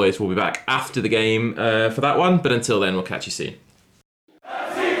 Dave and the boys will be back after the game for that one, but until then, we'll catch you soon.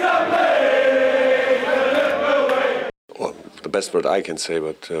 The best word I can say,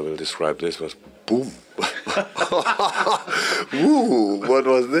 but will describe this was boom. Ooh, what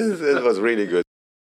was this? It was really good.